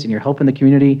kids and you're helping the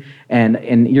community.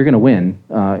 And you're going to win.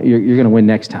 You're going to win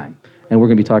next time. And we're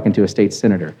going to be talking to a state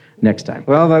senator next time.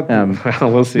 Well,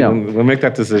 we'll see. No. We'll make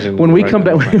that decision. When we come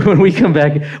back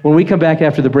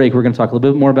after the break, we're going to talk a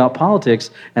little bit more about politics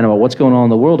and about what's going on in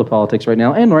the world of politics right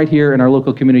now, and right here in our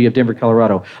local community of Denver,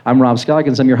 Colorado. I'm Rob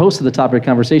Scoggins. I'm your host of the Topic of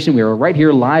Conversation. We are right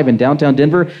here live in downtown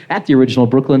Denver at the original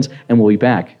Brooklands, and we'll be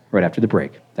back right after the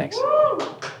break. Thanks.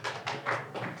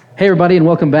 Hey, everybody, and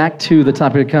welcome back to the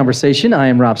Topic of Conversation. I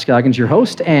am Rob Scoggins, your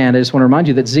host, and I just want to remind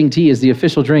you that Zing Tea is the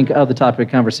official drink of the Topic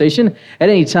of Conversation. At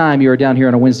any time you are down here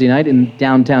on a Wednesday night in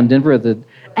downtown Denver at the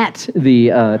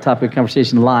Topic of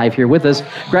Conversation live here with us,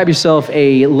 grab yourself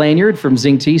a lanyard from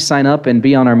Zing Tea, sign up, and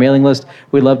be on our mailing list.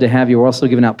 We'd love to have you. We're also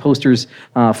giving out posters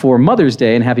for Mother's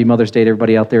Day, and happy Mother's Day to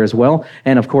everybody out there as well.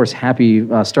 And, of course, happy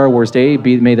Star Wars Day.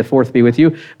 May the 4th be with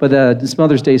you. But this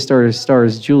Mother's Day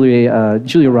stars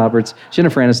Julia Roberts,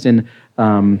 Jennifer Aniston,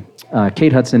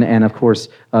 Kate Hudson, and of course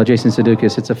Jason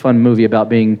Sudeikis. It's a fun movie about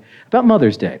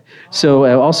Mother's Day. So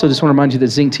also just want to remind you that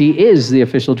Zing Tea is the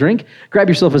official drink. Grab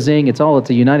yourself a Zing. It's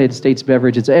a United States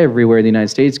beverage. It's everywhere in the United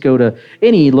States. Go to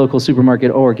any local supermarket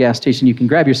or gas station. You can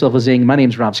grab yourself a Zing. My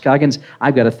name's Rob Scoggins.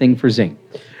 I've got a thing for Zing.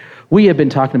 We have been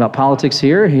talking about politics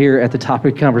here at the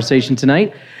Topic Conversation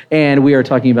tonight, and we are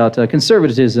talking about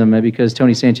conservatism because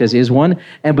Tony Sanchez is one,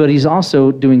 but he's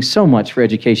also doing so much for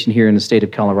education here in the state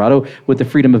of Colorado with the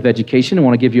Freedom of Education. I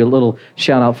want to give you a little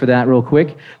shout out for that real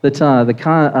quick.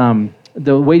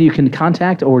 The way you can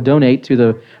contact or donate to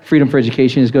the Freedom for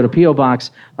Education is go to P.O.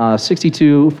 Box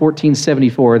 62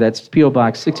 1474. That's P.O.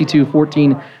 Box 62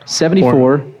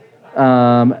 1474.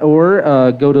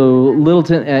 Or go to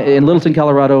Littleton, in Littleton,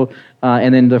 Colorado,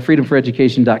 and then the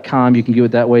freedomforeducation.com. You can do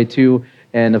it that way too.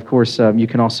 And of course, you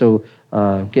can also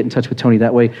get in touch with Tony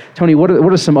that way. Tony, what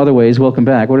are some other ways? Welcome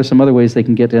back. What are some other ways they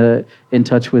can get in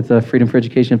touch with Freedom for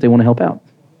Education if they want to help out?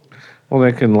 Well,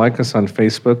 they can like us on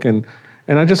Facebook, and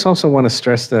I just also want to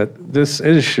stress that this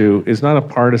issue is not a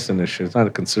partisan issue. It's not a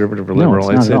conservative or liberal.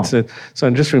 No, it's not at all. So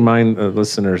just remind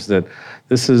listeners that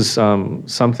this is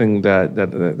something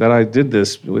that I did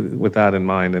this with that in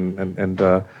mind, and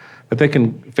that they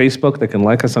can they can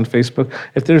like us on Facebook.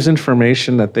 If there's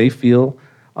information that they feel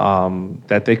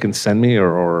that they can send me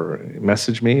or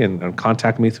message me and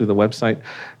contact me through the website,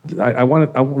 I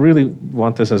really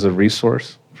want this as a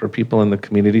resource for people in the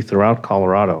community throughout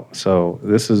Colorado. So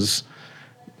this is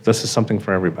something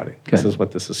for everybody. Good. This is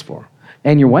what this is for.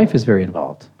 And your wife is very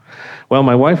involved. Well,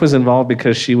 my wife was involved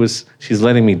because she's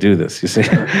letting me do this, you see.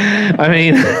 I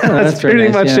mean, that's pretty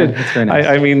much it. That's very nice.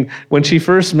 I mean, when she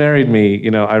first married me,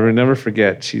 I will never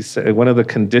forget, she said, one of the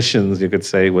conditions, you could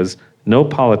say, was no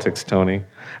politics, Tony.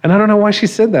 And I don't know why she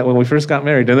said that when we first got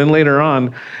married. And then later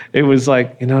on, it was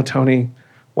like, Tony,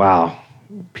 wow,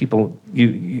 people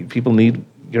need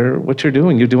what you're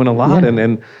doing. You're doing a lot.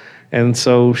 Yeah. And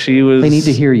so she was... They need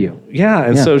to hear you. Yeah,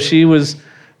 and so she was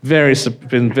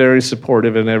been very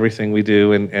supportive in everything we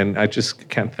do, and I just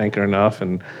can't thank her enough.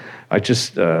 And I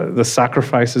just, the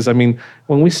sacrifices, I mean,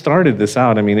 when we started this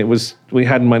out, I mean, we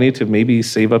had money to maybe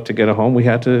save up to get a home.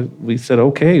 We said,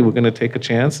 okay, we're going to take a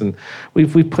chance. And we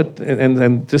put,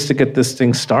 and just to get this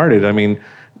thing started, I mean,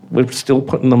 we're still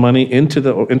putting the money into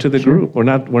the Sure. group. We're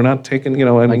not taking,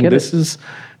 I mean, this is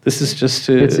just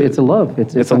to... It's a love.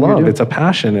 It's a love. It's a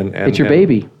passion. And it's your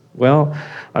baby. Well,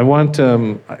 I want,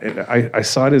 I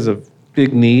saw it as a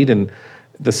big need, and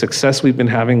the success we've been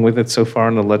having with it so far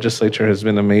in the legislature has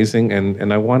been amazing.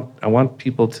 And I want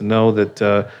people to know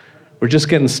that we're just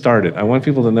getting started. I want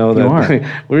people to know You are.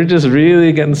 that we're just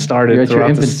really getting started You're at your throughout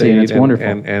the infancy, state. and it's wonderful.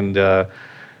 And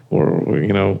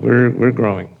we're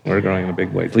growing. We're growing in a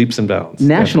big way, leaps and bounds.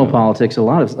 National definitely. politics, a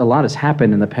lot has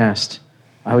happened in the past,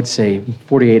 I would say,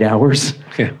 48 hours.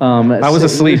 Yeah. I was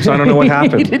asleep, so I don't know what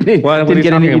happened. You didn't What are you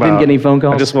get talking any, you didn't about? get any phone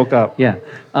calls? I just woke up. Yeah.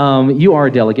 You are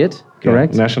a delegate,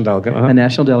 correct? Yeah, national delegate. A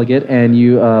national delegate, and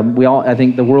I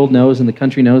think the world knows and the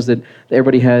country knows that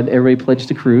everybody pledged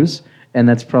to cruise, and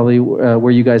that's probably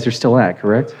where you guys are still at,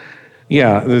 correct?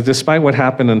 Yeah, despite what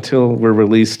happened until we're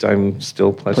released, I'm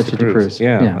still pledged to cruise.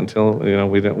 Yeah, until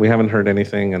we haven't heard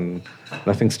anything, and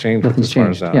nothing's changed as far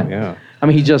as that. Yeah. I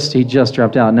mean, he just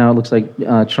dropped out. Now it looks like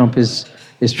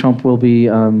Trump will be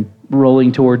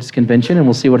rolling towards convention, and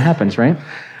we'll see what happens, right?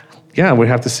 Yeah, we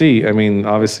have to see. I mean,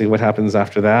 obviously, what happens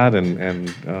after that,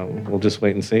 and we'll just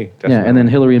wait and see. Definitely. Yeah, and then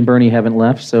Hillary and Bernie haven't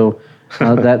left, so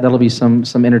that'll be some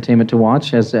entertainment to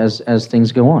watch as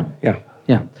things go on. Yeah.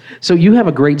 Yeah. So you have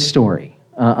a great story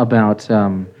about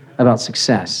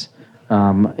success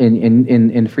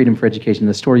in Freedom for Education.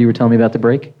 The story you were telling me about the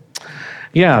break.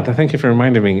 Yeah. Thank you for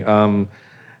reminding me.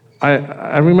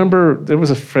 I remember there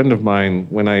was a friend of mine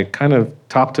when I kind of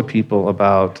talked to people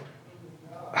about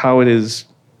how it is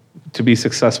to be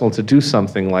successful to do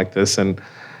something like this, and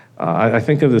I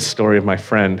think of this story of my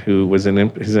friend who was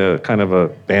he's a kind of a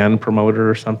band promoter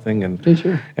or something, and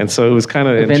Sure. and so it was kind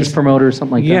of Events promoter or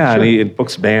something like that. Yeah, Sure. and he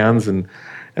books bands, and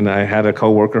I had a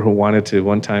coworker who wanted to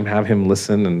one time have him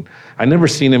listen, and I never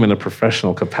seen him in a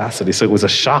professional capacity, so it was a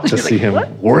shock to see him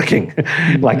working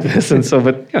like this. And so,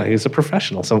 but yeah, he's a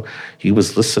professional, so he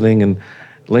was listening, and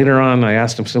later on, I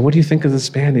asked him, "So, what do you think of this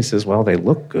band?" He says, "Well, they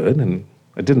look good," and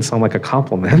it didn't sound like a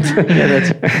compliment. Yeah,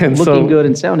 that's looking good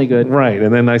and sounding good. Right.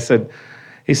 And then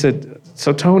he said,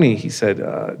 "So Tony," he said,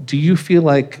 "do you feel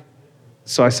like,"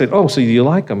 so I said, "Oh, so you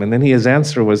like them?" And then his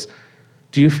answer was,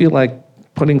 "Do you feel like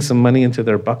putting some money into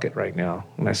their bucket right now?"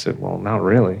 And I said, "Well, not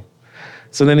really."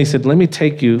 So then he said, "Let me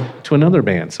take you to another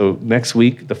band." So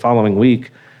the following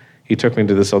week, he took me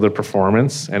to this other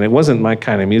performance, and it wasn't my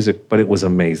kind of music, but it was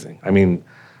amazing. I mean,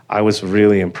 I was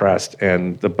really impressed,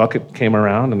 and the bucket came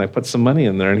around, and I put some money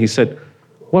in there, and he said,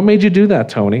 "What made you do that,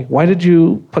 Tony? Why did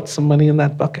you put some money in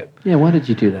that bucket?" Yeah, why did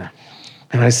you do that?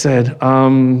 And I said,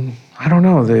 "I don't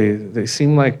know. They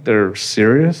seem like they're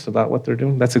serious about what they're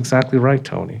doing." "That's exactly right,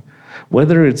 Tony.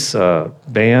 Whether it's a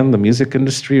band, the music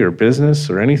industry, or business,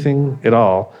 or anything at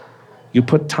all, you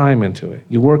put time into it.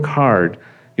 You work hard.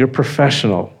 You're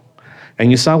professional. And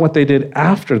you saw what they did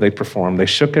after they performed. They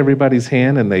shook everybody's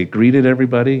hand and they greeted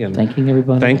everybody and Thanking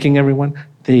everyone.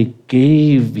 They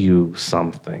gave you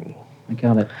something." I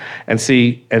got it.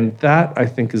 And that I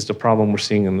think is the problem we're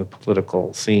seeing in the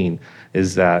political scene,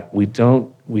 is that we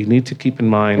need to keep in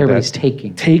mind Everybody's that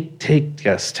taking.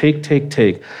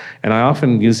 Take. And I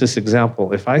often use this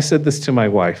example. If I said this to my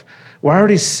wife, "Well, I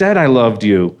already said I loved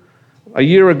you a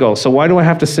year ago, so why do I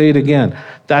have to say it again?"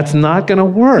 That's not going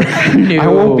to work. No. I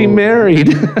won't be married.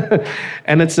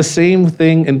 And it's the same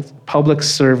thing in public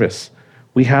service.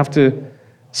 We have to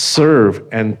serve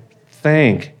and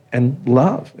thank and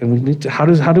love. And we need to, how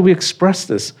do we express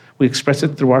this? We express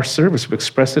it through our service. We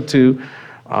express it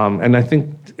and I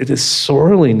think it is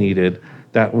sorely needed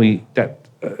that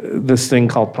this thing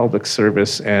called public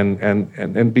service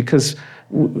and because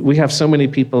we have so many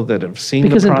people that have seen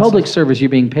Because the in process. public service, you're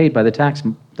being paid by the tax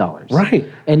dollars. Right.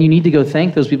 And you need to go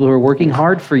thank those people who are working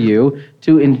hard for you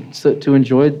to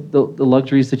enjoy the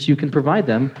luxuries that you can provide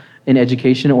them in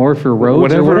education or for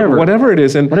roads or whatever. Whatever it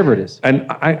is. Whatever it is. And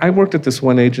I worked at this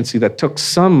one agency that took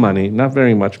some money, not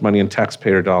very much money, in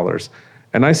taxpayer dollars.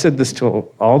 And I said this to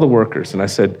all the workers, and I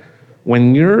said,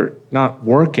 when you're not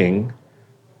working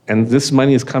and this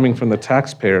money is coming from the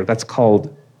taxpayer, that's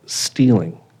called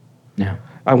stealing. Yeah.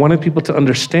 I wanted people to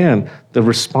understand the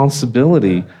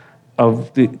responsibility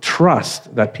of the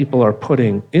trust that people are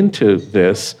putting into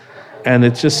this, and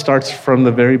it just starts from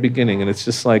the very beginning. And it's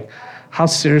just like, how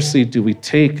seriously do we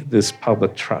take this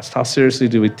public trust? How seriously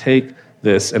do we take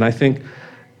this? And I think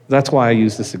that's why I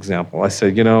use this example. I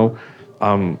said,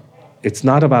 it's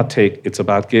not about take, it's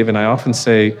about give. And I often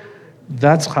say,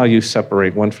 that's how you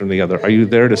separate one from the other. Are you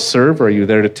there to serve, or are you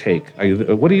there to take?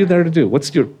 What are you there to do?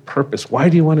 What's your purpose? Why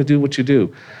do you want to do what you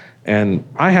do? And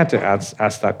I had to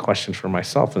ask that question for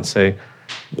myself and say,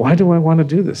 why do I want to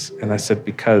do this? And I said,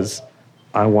 because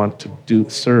I want to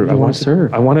serve. I want to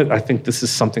serve. I think this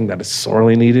is something that is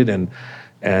sorely needed,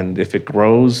 and if it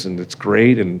grows and it's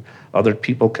great and other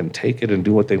people can take it and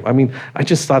do what I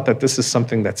just thought that this is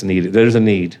something that's needed. There's a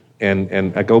need.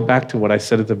 And I go back to what I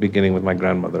said at the beginning with my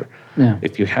grandmother. Yeah.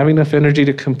 If you have enough energy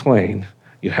to complain,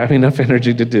 you have enough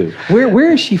energy to do.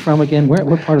 Where is she from again?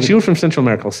 What part of She was from Central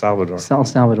America, El Salvador. El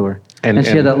Salvador? And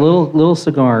she had that little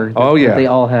cigar that they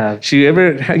all have.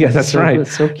 That's right.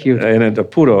 It's so cute. And a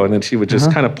puro, and then she would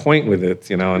just kind of point with it,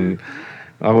 and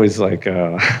always like,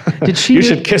 Did she? You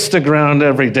should kiss the ground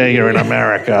every day you're in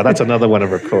America. That's another one of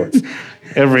her quotes.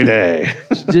 Every day.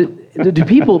 Do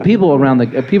people around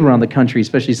the country,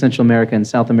 especially Central America and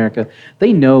South America,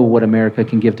 they know what America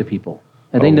can give to people,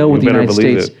 and they know what the United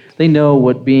States. They know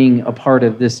what being a part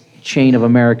of this chain of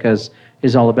Americas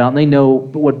is all about, and they know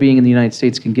what being in the United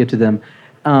States can give to them.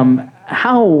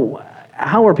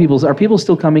 How are people? Are people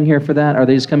still coming here for that? Are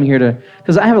they just coming here to?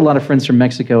 Because I have a lot of friends from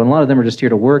Mexico, and a lot of them are just here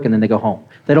to work, and then they go home.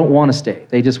 They don't want to stay.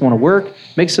 They just want to work,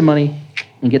 make some money,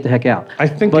 and get the heck out. I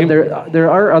think, but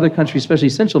there are other countries, especially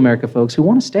Central America folks, who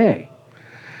want to stay.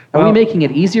 Are we making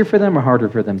it easier for them or harder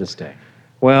for them to stay?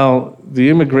 Well, the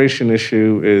immigration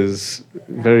issue is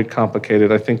very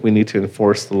complicated. I think we need to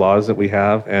enforce the laws that we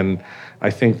have, and I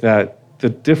think that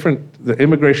the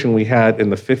immigration we had in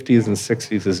the 50s and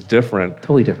 60s is different.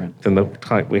 Totally different. Than the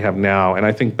type we have now. And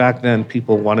I think back then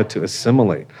people wanted to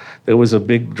assimilate. There was a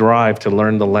big drive to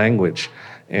learn the language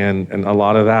and a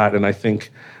lot of that. And I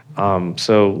think,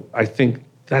 so I think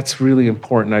that's really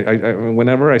important. I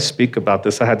whenever I speak about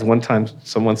this, I had one time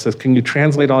someone says, "Can you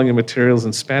translate all your materials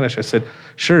in Spanish?" I said,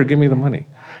 "Sure, give me the money."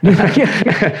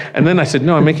 And then I said,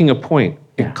 "No, I'm making a point.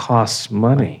 It costs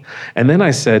money." And then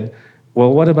I said,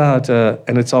 well, what about,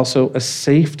 and it's also a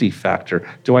safety factor.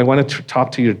 Do I want to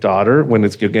talk to your daughter when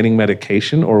you're getting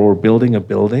medication or we're building a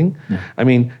building? Yeah. I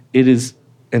mean, it is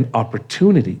an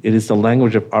opportunity. It is the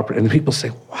language of opportunity. And people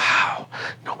say, wow,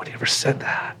 nobody ever said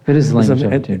that. It is the language of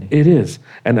opportunity. It is.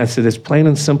 And I said, it's plain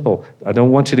and simple. I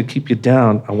don't want you to keep you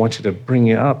down. I want you to bring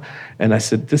you up. And I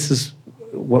said, this is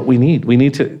what we need. We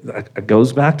need to, it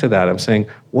goes back to that. I'm saying,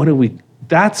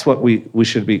 that's what we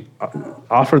should be,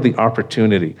 offer the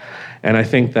opportunity. And I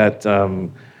think that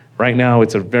right now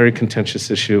it's a very contentious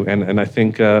issue, and I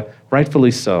think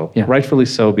rightfully so. Yeah. Rightfully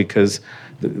so, because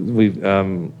we've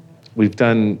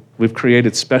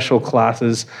created special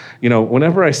classes.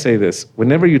 Whenever I say this,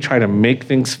 whenever you try to make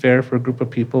things fair for a group of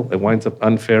people, it winds up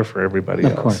unfair for everybody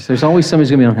else. Of course, there's always somebody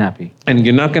who's going to be unhappy. And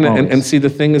you're not going to, and see, the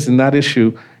thing is, in that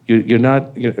issue, you're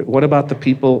not. What about the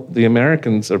people, the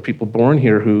Americans or people born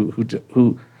here who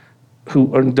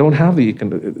don't have the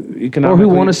economic, or who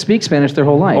want to speak Spanish their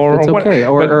whole life? It's okay.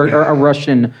 Or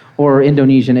Russian or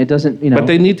Indonesian. It doesn't, But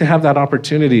they need to have that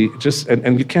opportunity.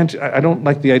 And you can't. I don't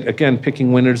like again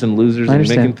picking winners and losers and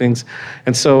making things.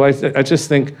 And so I just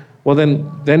think, well,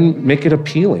 then make it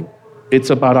appealing. It's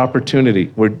about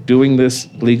opportunity. We're doing this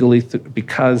legally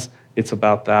because it's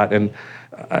about that. And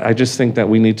I just think that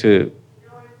we need to.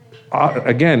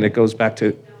 Again, it goes back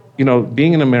to,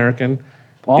 being an American.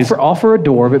 Offer a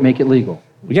door, but make it legal.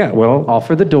 Yeah, well.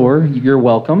 Offer the door. You're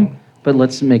welcome, but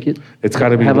let's make it. It's got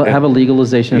to be have a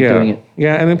legalization of doing it.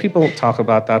 Yeah, and then people talk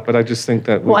about that, but I just think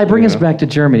that. Well, I bring us back to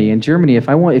Germany. In Germany,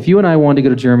 if you and I wanted to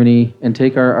go to Germany and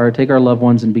take our loved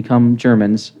ones and become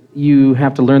Germans, you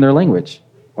have to learn their language,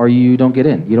 or you don't get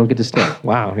in. You don't get to stay.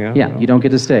 Wow, yeah. Yeah, you don't get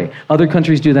to stay. Other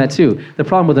countries do that too. The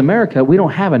problem with America, we don't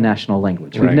have a national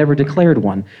language. We've never declared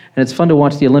one. And it's fun to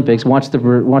watch the Olympics. Watch the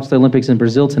Olympics in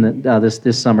Brazil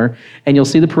this summer, and you'll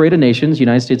see the Parade of Nations.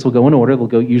 United States will go in order.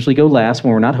 They'll usually go last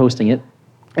when we're not hosting it,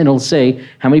 and it'll say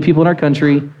how many people in our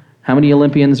country, how many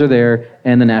Olympians are there,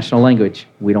 and the national language.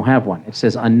 We don't have one. It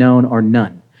says unknown or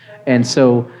none. And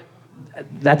so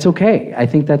that's okay. I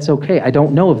think that's okay. I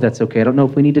don't know if that's okay. I don't know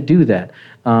if we need to do that.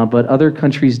 But other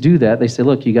countries do that. They say,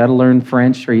 look, you got to learn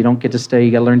French or you don't get to stay.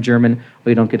 You got to learn German or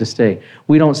you don't get to stay.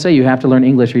 We don't say you have to learn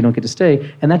English or you don't get to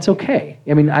stay. And that's okay.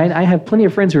 I mean, I have plenty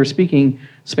of friends who are speaking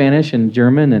Spanish and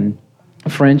German and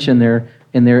French in their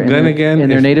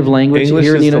native language. English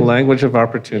here is the language of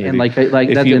opportunity.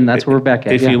 And that's where we're back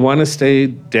at. If you want to stay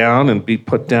down and be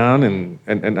put down,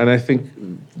 and I think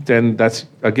then that's,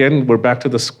 again, we're back to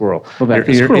the squirrel.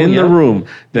 You're in the room.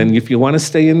 Then if you want to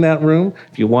stay in that room,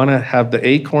 if you want to have the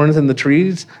acorns in the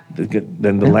trees,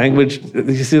 then the language,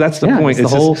 you see, that's the point.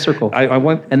 It's the whole circle.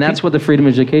 And that's what the freedom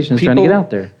of education is trying to get out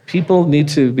there. People need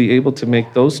to be able to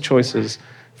make those choices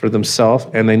for themselves,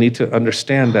 and they need to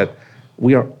understand that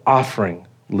we are offering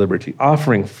liberty,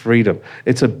 offering freedom.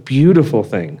 It's a beautiful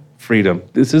thing, freedom.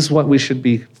 This is what we should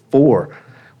be for.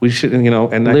 We should,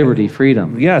 and liberty,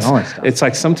 freedom. Yes, all that stuff. It's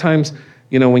like sometimes,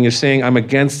 when you're saying I'm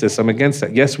against this, I'm against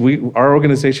that. Yes, our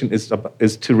organization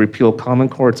is to repeal Common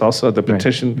Core. It's also the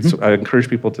petition. Right. Mm-hmm. I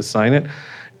encourage people to sign it.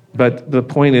 But the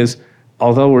point is,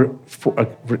 although we're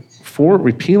for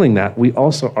repealing that, we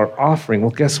also are offering. Well,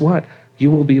 guess what?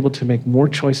 You will be able to make more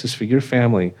choices for your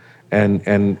family and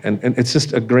it's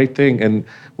just a great thing. And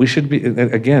we should be,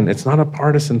 again, it's not a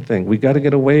partisan thing. We got to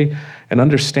get away and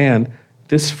understand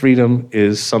this freedom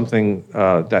is something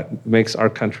that makes our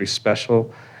country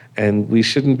special, and we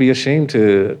shouldn't be ashamed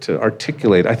to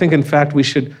articulate. I think, in fact, we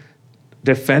should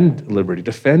defend liberty,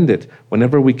 defend it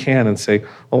whenever we can, and say,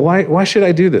 well, why should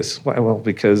I do this? Why? Well,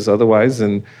 because otherwise,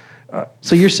 and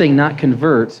So you're saying not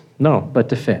convert, no. but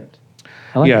defend.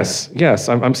 I like Yes.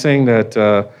 I'm saying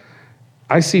that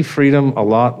I see freedom a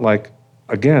lot like,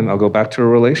 again, I'll go back to a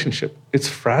relationship. It's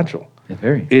fragile. Yeah,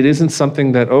 very. It isn't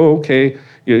something that, oh, okay,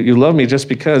 you love me just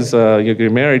because you're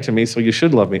married to me, so you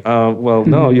should love me. Well,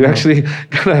 no, you actually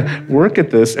gotta work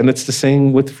at this, and it's the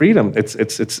same with freedom.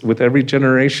 It's with every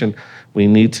generation. We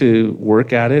need to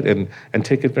work at it and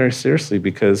take it very seriously,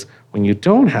 because when you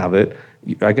don't have it,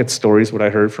 I get stories, what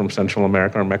I heard from Central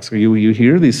America or Mexico. You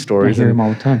hear these stories. I hear them all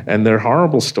the time. And they're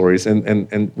horrible stories,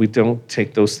 and we don't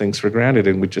take those things for granted,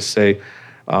 and we just say,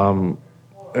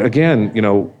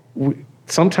 again,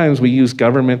 sometimes we use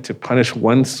government to punish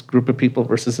one group of people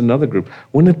versus another group.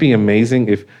 Wouldn't it be amazing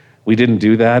if we didn't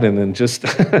do that and then just,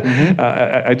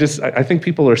 I think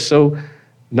people are so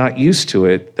not used to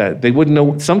it that they wouldn't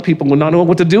know, some people would not know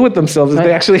what to do with themselves if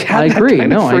they actually had that kind of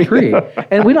freedom. I agree.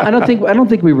 And I don't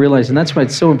think we realize, and that's why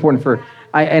it's so important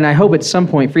I hope at some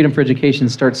point Freedom for Education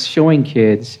starts showing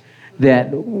kids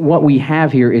that what we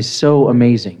have here is so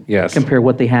amazing compared to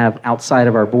what they have outside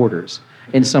of our borders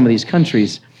in some of these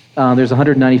countries. There's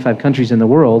 195 countries in the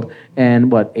world,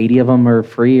 and 80 of them are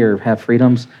free or have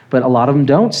freedoms, but a lot of them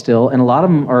don't still, and a lot of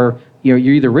them are, you're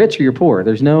either rich or you're poor.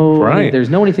 There's no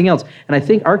anything else. And I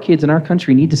think our kids in our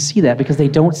country need to see that, because they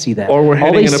don't see that. Or we're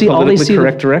heading in a politically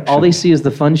correct direction. All they see is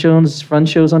the fun shows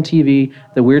on TV,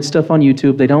 the weird stuff on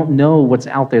YouTube. They don't know what's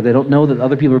out there. They don't know that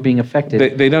other people are being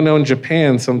affected. They don't know in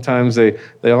Japan, sometimes they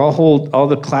all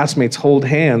the classmates hold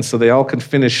hands so they all can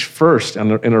finish first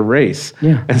in a race.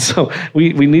 Yeah. And so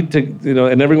we need to,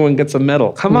 and everyone gets a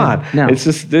medal. Come on. No. It's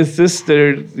just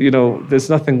there's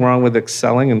nothing wrong with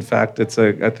excelling. In fact,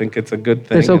 I think it's a good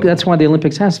thing. That's why the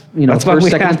Olympics has, first,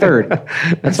 second, and third.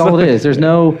 That's all it is. There's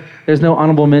no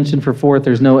honorable mention for fourth.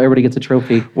 There's no everybody gets a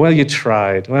trophy. Well, you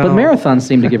tried. Well, but marathons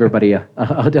seem to give everybody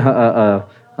a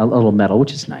little medal,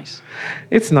 which is nice.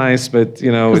 It's nice, but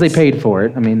because they paid for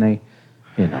it. I mean, they.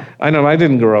 I know. I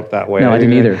didn't grow up that way. No, I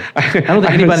didn't either. I don't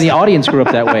think anybody in the audience grew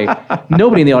up that way.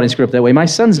 Nobody in the audience grew up that way. My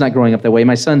son's not growing up that way.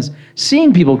 My son's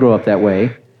seeing people grow up that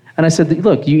way. And I said,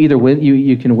 look, you either win,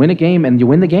 you can win a game, and you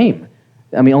win the game.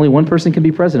 I mean, only one person can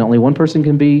be president. Only one person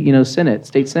can be,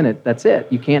 state senate. That's it.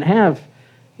 You can't have.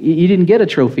 You didn't get a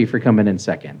trophy for coming in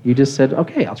second. You just said,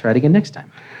 okay, I'll try it again next time.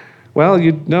 Well,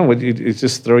 you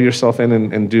just throw yourself in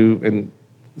and do and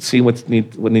see what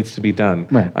needs to be done.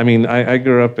 Right. I mean, I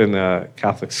grew up in a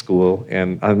Catholic school,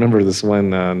 and I remember this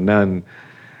one nun.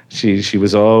 She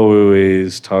was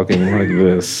always talking like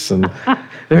this, and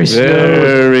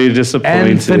very disappointed.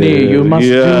 Anthony, you must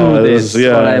do this.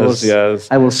 Yes.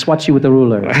 I will swat you with the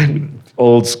ruler.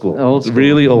 Old school.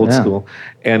 Really old school.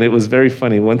 And it was very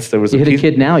funny. Once there was you hit a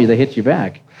kid now, they hit you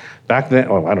back. Back then,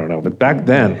 I don't know, but back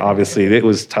then, obviously, it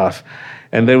was tough.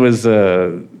 And there was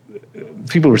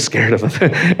people were scared of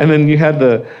it. And then you had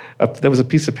there was a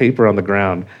piece of paper on the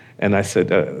ground, and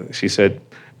she said,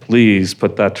 please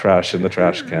put that trash in the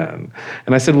trash can.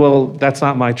 And I said, well, that's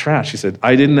not my trash. She said,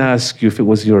 I didn't ask you if it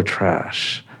was your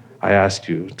trash. I asked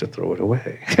you to throw it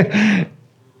away.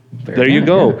 There you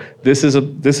go. Yeah. This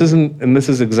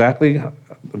is exactly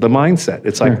the mindset.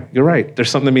 It's like, You're right. There's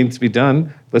something that needs to be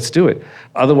done. Let's do it.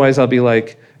 Otherwise, I'll be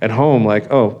like at home,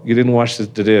 like, oh, you didn't wash the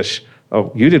dish.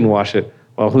 Oh, you didn't wash it.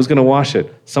 Well, who's going to wash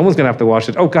it? Someone's going to have to wash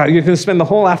it. Oh, God, you're going to spend the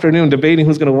whole afternoon debating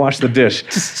who's going to wash the dish.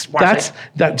 Just wash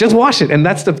it. Just wash it. And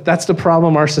that's the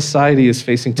problem our society is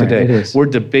facing today. Right, it is. We're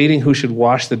debating who should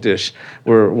wash the dish.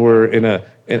 We're in a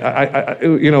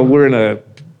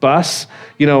bus.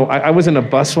 I was in a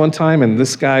bus one time, and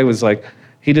this guy was like,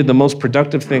 he did the most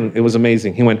productive thing. It was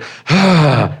amazing. He went,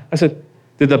 ah. I said,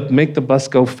 did that make the bus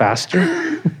go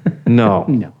faster?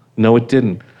 No. No, it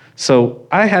didn't. So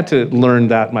I had to learn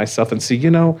that myself and see,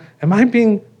 am I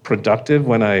being productive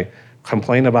when I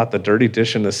complain about the dirty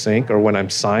dish in the sink or when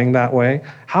I'm sighing that way?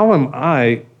 How am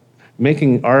I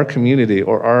making our community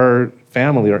or our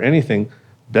family or anything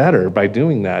better by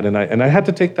doing that? And I had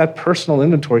to take that personal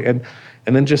inventory and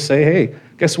then just say, hey,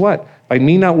 guess what? By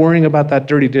me not worrying about that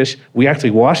dirty dish, we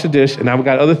actually wash the dish, and now we've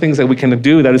got other things that we can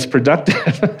do that is productive.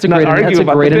 That's a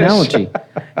great analogy.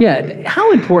 Yeah, how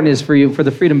important is for you, for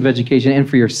the freedom of education and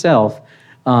for yourself,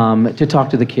 to talk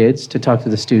to the kids, to talk to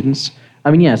the students, I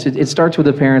mean, yes, it starts with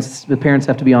the parents. The parents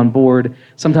have to be on board.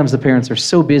 Sometimes the parents are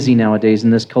so busy nowadays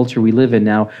in this culture we live in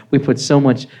now. We put so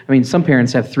much. I mean, some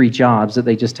parents have 3 jobs that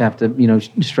they just have to,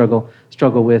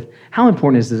 struggle with. How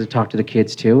important is it to talk to the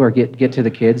kids too, or get to the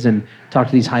kids and talk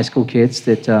to these high school kids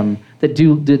that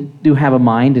do have a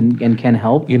mind and can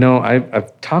help?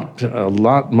 I've talked a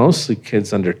lot, mostly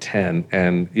kids under 10,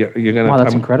 and you're gonna. Wow,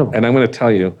 that's incredible. And I'm going to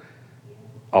tell you,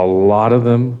 a lot of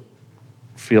them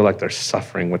feel like they're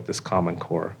suffering with this Common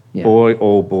Core. Yeah. Boy,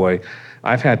 oh boy.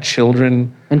 I've had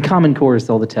children. And Common Core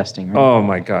is all the testing, right? Oh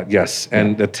my God, yes.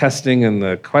 And the testing and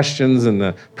the questions and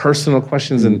the personal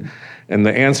questions and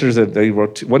the answers that they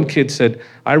wrote. One kid said,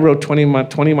 I wrote 20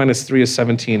 minus 3 is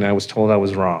 17. And I was told I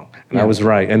was wrong. And I was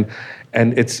right. And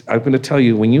I'm going to tell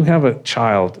you, when you have a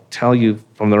child tell you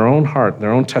from their own heart,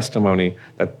 their own testimony,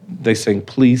 that they saying,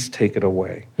 please take it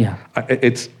away. Yeah.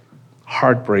 It's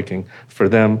heartbreaking for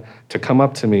them to come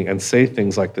up to me and say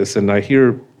things like this. And I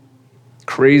hear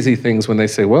crazy things when they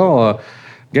say, well,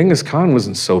 Genghis Khan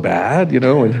wasn't so bad,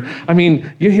 And I mean,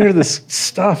 you hear this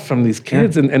stuff from these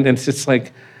kids, and it's just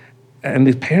like, and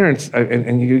the parents,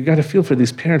 and you got to feel for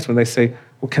these parents when they say,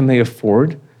 well, can they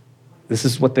afford? This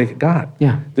is what they got.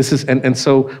 Yeah. This is, and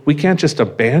so we can't just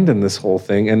abandon this whole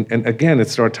thing. And again,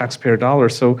 it's our taxpayer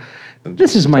dollars. So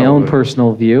this is my own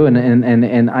personal view,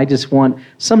 and I just want,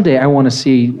 someday I want to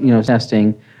see,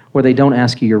 testing where they don't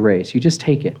ask you your race. You just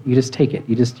take it.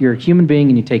 You're a human being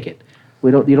and you take it.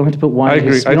 You don't have to put white, I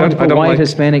agree. You don't have to put white,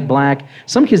 Hispanic, black.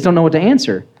 Some kids don't know what to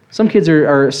answer. Some kids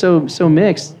are so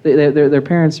mixed. Their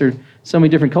parents are so many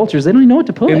different cultures. They don't even know what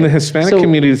to put. In the Hispanic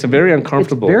community, it's very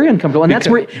uncomfortable. It's very uncomfortable, and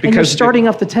and you're starting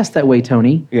off the test that way,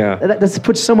 Tony. Yeah. That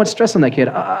puts so much stress on that kid.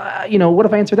 What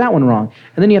if I answer that one wrong?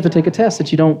 And then you have to take a test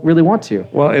that you don't really want to.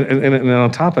 Well, and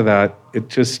on top of that, it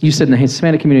just, you said in the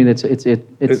Hispanic community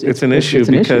it's an issue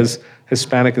because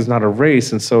Hispanic is not a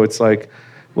race, and so it's like,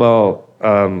 well,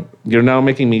 you're now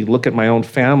making me look at my own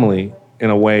family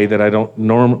in a way that I don't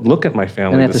normally look at my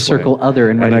family. And I have to circle other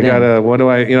and write it down. And I gotta, what do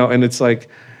I, and it's like,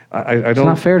 I don't. It's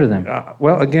not fair to them.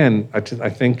 Well, again, I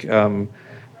think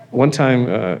one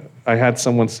time I had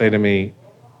someone say to me,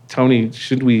 Tony,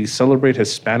 should we celebrate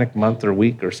Hispanic month or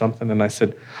week or something? And I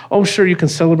said, oh, sure, you can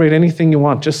celebrate anything you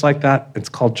want, just like that. It's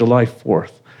called July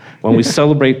 4th, when we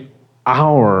celebrate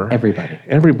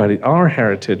everybody, our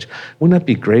heritage. Wouldn't that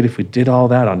be great if we did all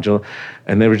that on July?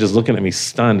 And they were just looking at me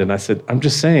stunned. And I said, I'm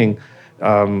just saying.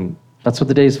 That's what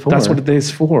the day is for. That's what the day is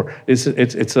for. It's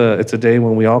a day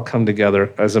when we all come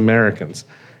together as Americans.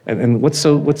 And what's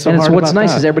so hard about that? What's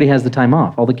nice is everybody has the time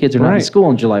off. All the kids are not in school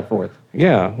on July 4th.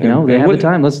 Yeah. They have the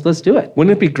time. Let's do it.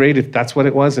 Wouldn't it be great if that's what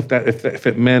it was? If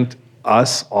it meant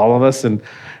us, all of us? And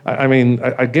I mean,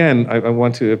 again, I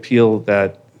want to appeal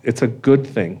that it's a good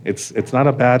thing. It's not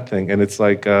a bad thing. And it's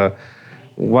like,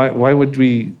 why would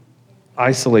we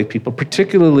isolate people,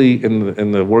 particularly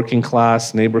in the working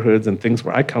class neighborhoods and things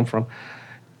where I come from?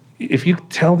 If you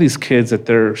tell these kids that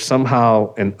they're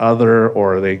somehow an other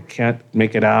or they can't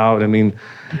make it out, I mean,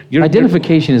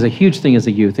 identification is a huge thing as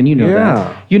a youth, and you know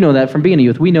that. You know that from being a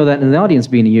youth. We know that in the audience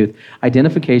being a youth.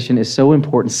 Identification is so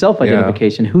important.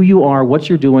 Self-identification, who you are, what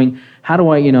you're doing. How do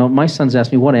I, my son's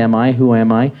asked me, what am I? Who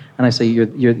am I? And I say,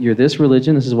 you're this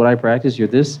religion. This is what I practice. You're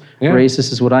this race.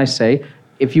 This is what I say.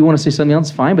 If you want to say something else,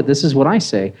 fine, but this is what I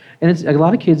say. And a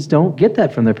lot of kids don't get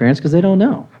that from their parents because they don't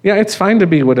know. Yeah, it's fine to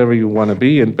be whatever you want to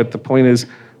be, but the point is,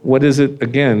 what is it,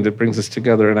 again, that brings us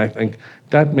together? And I think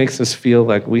that makes us feel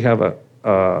like we have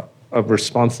a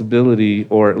responsibility,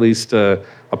 or at least a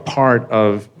part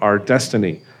of our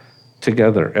destiny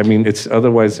together. I mean, it's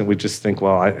otherwise we just think,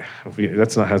 well,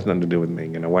 has nothing to do with me.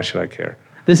 Why should I care?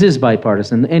 This is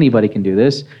bipartisan. Anybody can do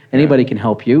this. Anybody can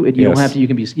help you. You don't have to. You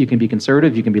can be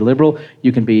conservative. You can be liberal.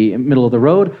 You can be middle of the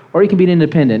road, or you can be an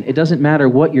independent. It doesn't matter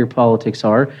what your politics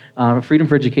are. Freedom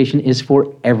for education is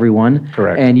for everyone.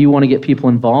 Correct. And you want to get people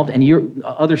involved. And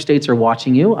other states are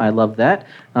watching you. I love that.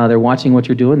 They're watching what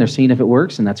you're doing. They're seeing if it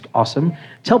works, and that's awesome.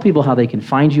 Tell people how they can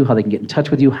find you, how they can get in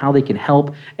touch with you, how they can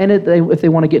help, and if they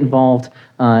want to get involved,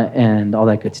 and all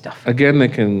that good stuff. Again, they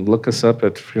can look us up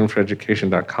at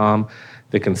freedomforeducation.com.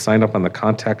 They can sign up on the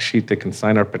contact sheet. They can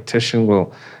sign our petition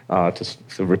to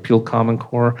repeal Common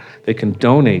Core. They can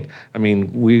donate. I mean,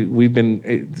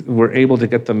 we're able to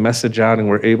get the message out, and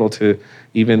we're able to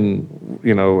even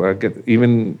get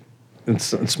even in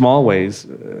small ways,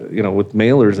 with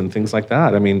mailers and things like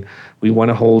that. I mean, we want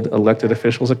to hold elected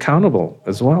officials accountable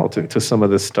as well to some of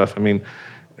this stuff. I mean,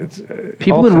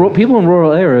 people in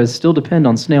rural areas still depend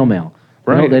on snail mail.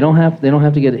 Right. They don't have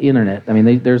to get internet. I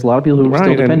mean, there's a lot of people who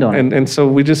still depend on it. And so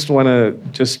we just want to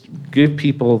give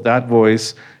people that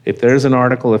voice. If there's an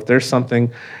article, if there's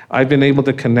something, I've been able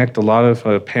to connect a lot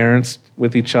of parents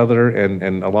with each other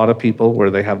and a lot of people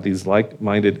where they have these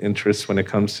like-minded interests when it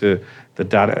comes to the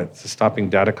data, to stopping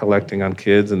data collecting on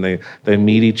kids, and they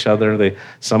meet each other.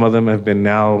 Some of them have been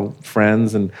now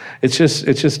friends, and it's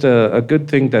just a good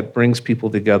thing that brings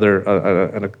people together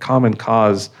and a common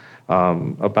cause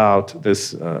about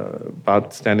this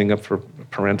about standing up for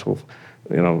parental,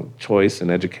 choice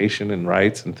and education and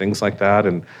rights and things like that,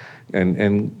 and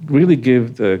really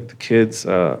give the kids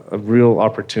a real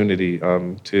opportunity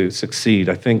to succeed.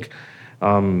 I think,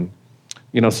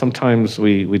 sometimes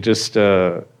we just,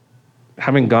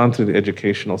 having gone through the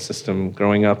educational system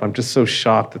growing up, I'm just so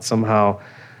shocked that somehow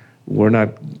we're not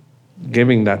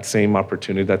giving that same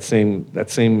opportunity, that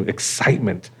same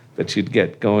excitement that you'd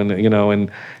get going,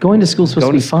 and going to school is supposed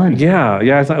to be fun.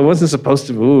 Yeah. I thought it wasn't supposed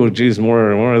to. More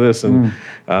of this and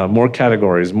more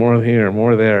categories, more here,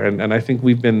 more there, and I think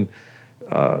we've been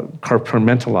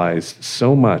compartmentalized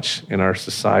so much in our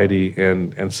society,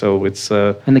 and so it's.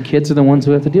 And the kids are the ones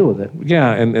who have to deal with it.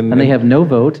 Yeah, and they have no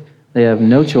vote, they have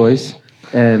no choice,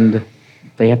 and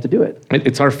they have to do it.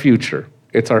 It's our future.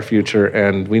 It's our future,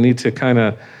 and we need to kind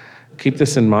of keep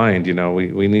this in mind.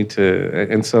 We need to,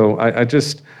 and so I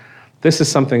just. This is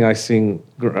something I've seen,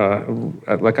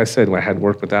 like I said, I had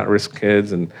worked with at-risk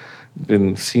kids and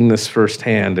been seeing this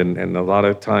firsthand. And a lot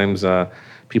of times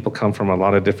people come from a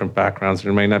lot of different backgrounds.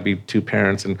 There may not be two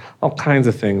parents and all kinds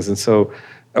of things. And so,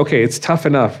 okay, it's tough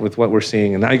enough with what we're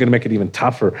seeing, and now you're going to make it even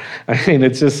tougher. I mean,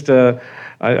 it's just,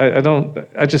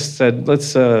 I just said,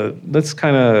 let's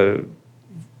kind of,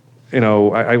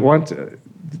 I want,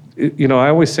 I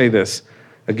always say this.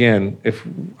 Again, if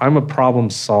I'm a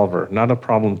problem solver, not a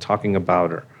problem talking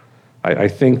about her, I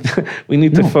think we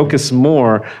need to focus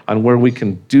more on where we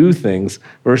can do things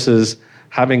versus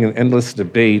having an endless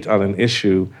debate on an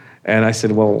issue. And I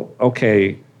said, well,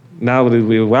 okay, now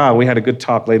we had a good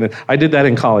talk later. I did that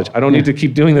in college. I don't need to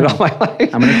keep doing that all my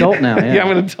life. I'm an adult now. Yeah,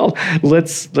 I'm an adult.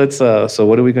 Let's. So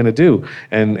what are we going to do?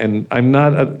 And I'm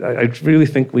not. I really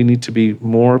think we need to be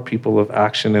more people of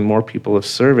action and more people of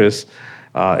service.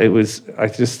 I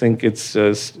just think it's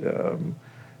just,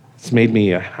 it's made me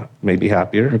happier. Maybe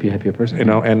a happier person.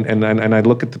 And I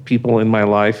look at the people in my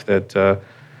life that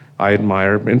I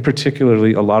admire, and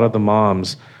particularly a lot of the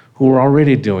moms who were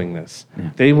already doing this. Yeah.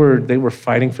 They were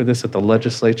fighting for this at the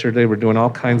legislature. They were doing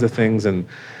all kinds of things,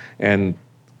 and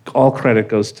all credit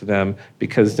goes to them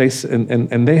because they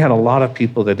had a lot of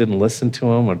people that didn't listen to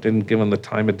them or didn't give them the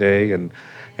time of day, and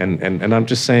I'm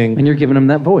just saying. And you're giving them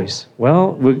that voice.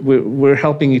 Well, we're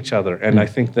helping each other, and I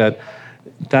think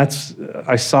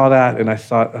I saw that, and I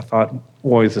thought,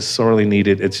 boy, this is sorely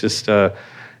needed. It's just, and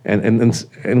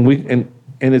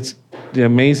it's the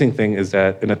amazing thing is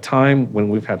that in a time when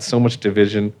we've had so much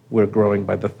division, we're growing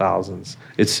by the thousands.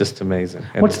 It's just amazing.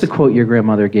 And what's the quote your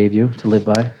grandmother gave you to live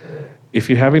by? If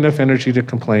you have enough energy to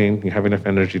complain, you have enough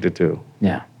energy to do.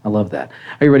 Yeah, I love that.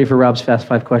 Are you ready for Rob's Fast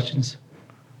 5 questions?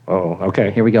 Oh,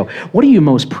 okay. Here we go. What are you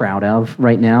most proud of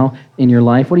right now in your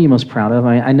life? What are you most proud of?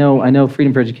 I know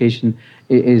freedom for education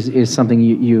is something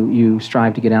you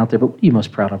strive to get out there, but what are you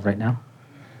most proud of right now?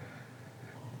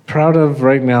 Proud of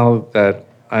right now that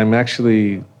I'm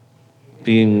actually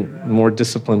being more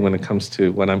disciplined when it comes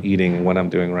to what I'm eating and what I'm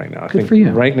doing right now. Good for you.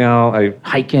 Right now,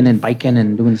 hiking and biking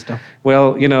and doing stuff.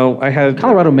 Well, I had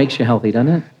Colorado makes you healthy,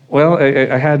 doesn't it? Well,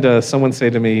 I had someone say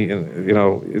to me,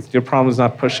 your problem is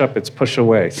not push up, it's push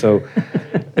away. So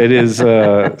it is.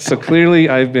 So clearly,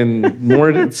 I've been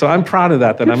more. So I'm proud of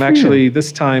that. That I'm actually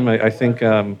this time. I think,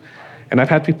 and I've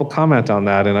had people comment on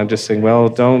that, and I'm just saying, well,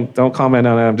 don't comment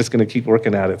on it. I'm just going to keep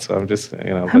working at it. So I'm just,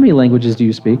 How many languages do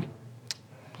you speak?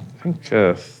 I think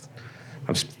I'm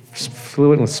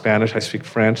fluent with Spanish. I speak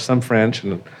French, some French,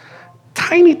 and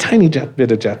tiny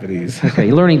bit of Japanese. Okay,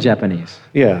 you're learning Japanese.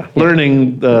 Yeah,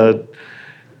 learning the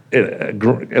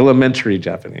elementary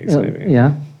Japanese, maybe.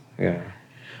 Yeah. Yeah.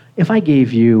 If I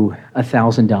gave you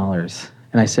 $1,000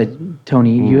 and I said,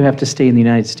 Tony, you have to stay in the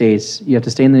United States. You have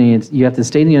to stay in the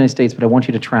United States, but I want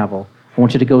you to travel. I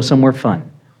want you to go somewhere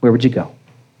fun. Where would you go?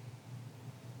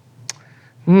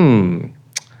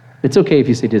 It's okay if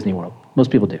you say Disney World.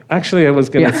 Most people do. Actually, I was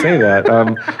going to say that,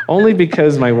 only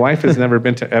because my wife has never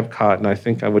been to Epcot, and I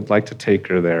think I would like to take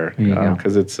her there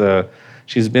because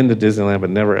she's been to Disneyland but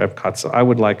never Epcot, so I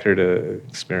would like her to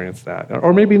experience that.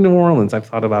 Or maybe New Orleans. I've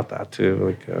thought about that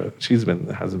too. Like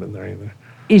hasn't been there either.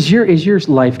 Is your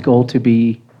life goal to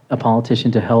be a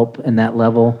politician to help in that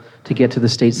level to get to the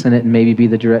state senate and maybe be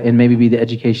the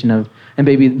education of, and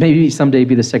maybe someday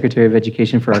be the Secretary of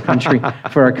Education for our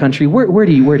country. Where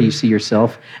do you see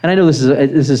yourself? And I know this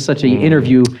is such an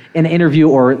interview,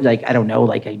 or like, I don't know,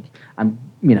 like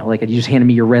like you just handed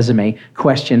me your resume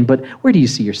question, but where do you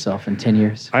see yourself in 10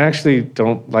 years? I actually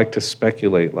don't like to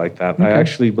speculate like that. Okay. I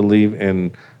actually believe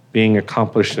in being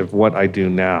accomplished of what I do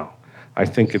now. I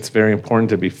think it's very important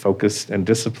to be focused and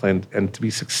disciplined and to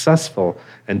be successful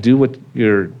and do what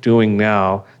you're doing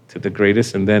now to the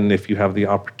greatest. And then if you have the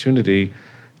opportunity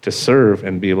to serve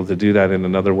and be able to do that in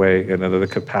another way, in another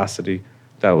capacity,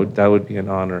 that would be an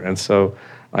honor. And so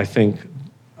I think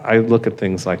I look at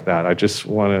things like that. I just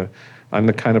want to, I'm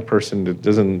the kind of person that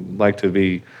doesn't like to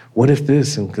be, what if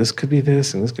this, and this could be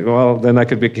this, and this could, well, then I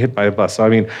could be hit by a bus. So I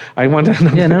mean, I want to,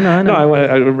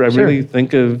 I really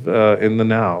think of in the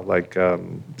now, like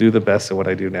do the best of what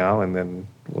I do now, and then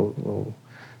we'll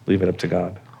leave it up to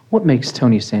God. What makes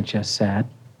Tony Sanchez sad?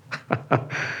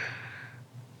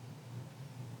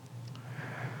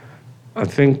 I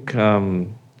think, I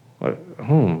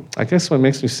guess what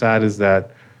makes me sad is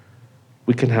that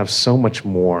we can have so much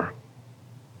more.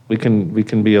 We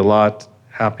can be a lot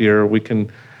happier. We can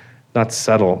not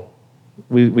settle.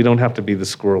 We don't have to be the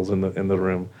squirrels in the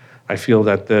room. I feel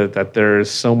that there is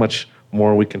so much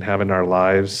more we can have in our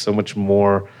lives, so much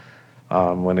more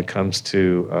when it comes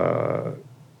to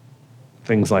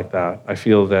things like that. I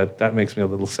feel that makes me a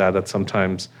little sad that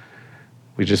sometimes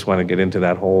we just want to get into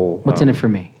that whole what's in it for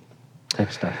me type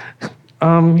stuff.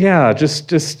 Yeah,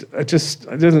 just it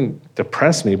doesn't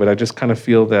depress me, but I just kind of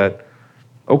feel that,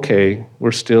 okay,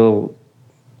 we're still,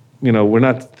 we're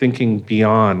not thinking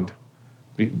beyond,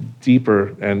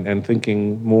 deeper, and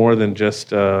thinking more than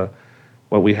just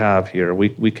what we have here.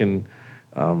 We can,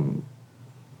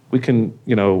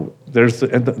 there's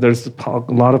a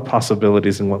lot of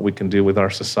possibilities in what we can do with our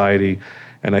society,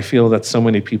 and I feel that so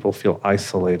many people feel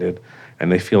isolated,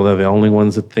 and they feel they're the only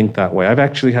ones that think that way. I've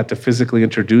actually had to physically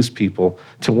introduce people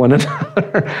to one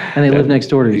another. And they live next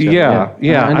door to each other.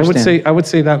 Yeah. I would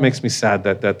say that makes me sad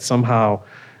that somehow,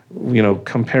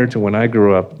 compared to when I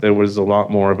grew up, there was a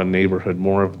lot more of a neighborhood,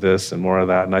 more of this and more of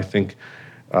that. And I think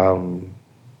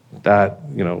that,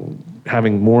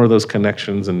 having more of those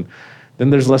connections, and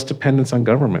then there's less dependence on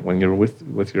government when you're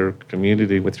with your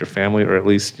community, with your family, or at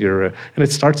least and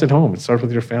it starts at home. It starts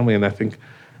with your family, and I think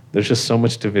there's just so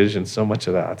much division, so much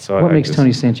of that. So what makes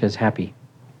Tony Sanchez happy?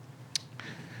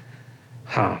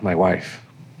 My wife.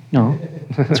 No,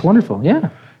 it's wonderful.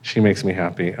 Yeah. She makes me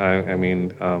happy. I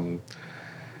mean,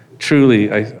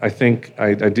 truly, I think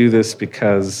I do this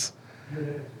because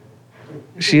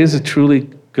she is a truly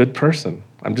good person.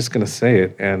 I'm just going to say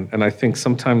it. And I think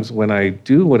sometimes when I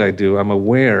do what I do, I'm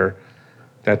aware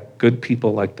that good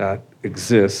people like that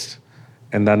exist,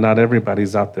 and that not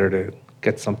everybody's out there to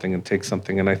get something and take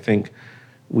something. And I think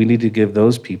we need to give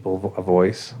those people a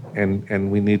voice,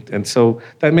 and so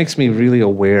that makes me really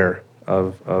aware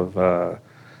of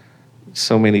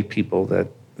so many people that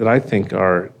I think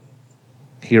are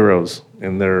heroes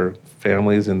in their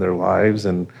families, in their lives,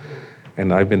 and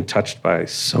I've been touched by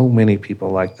so many people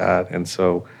like that, and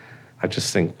so I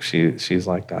just think she's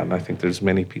like that, and I think there's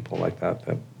many people like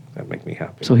that make me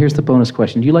happy. So here's the bonus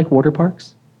question: do you like water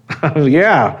parks?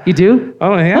 Yeah. You do?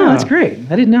 Oh, yeah. Oh, that's great.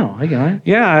 I didn't know. I got it.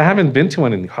 Yeah, I haven't been to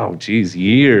one in,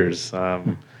 years.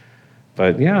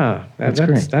 But yeah, that's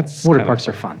great. Water parks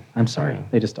are fun. I'm sorry. Yeah.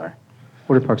 They just are.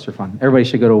 Water parks are fun. Everybody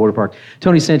should go to a water park.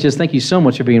 Tony Sanchez, thank you so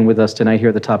much for being with us tonight here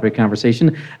at the Topic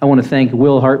Conversation. I want to thank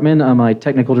Will Hartman, my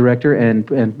technical director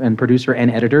and producer and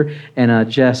editor,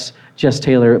 and Jess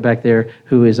Taylor back there,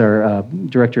 who is our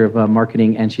director of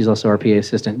marketing, and she's also our PA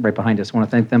assistant right behind us. I want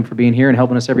to thank them for being here and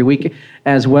helping us every week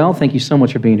as well. Thank you so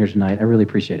much for being here tonight. I really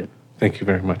appreciate it. Thank you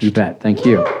very much. You bet. Thank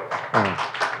you.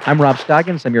 I'm Rob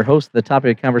Scoggins. I'm your host of the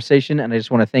Topic of Conversation, and I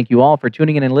just want to thank you all for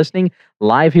tuning in and listening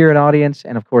live here at audience,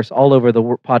 and of course all over the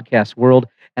podcast world.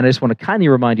 And I just want to kindly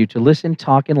remind you to listen,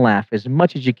 talk, and laugh as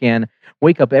much as you can.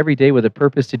 Wake up every day with a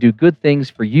purpose to do good things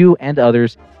for you and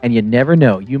others, and you never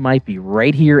know, you might be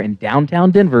right here in downtown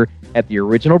Denver at the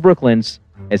original Brooklands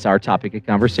as our topic of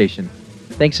conversation.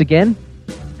 Thanks again.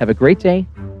 Have a great day,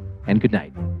 and good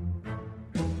night.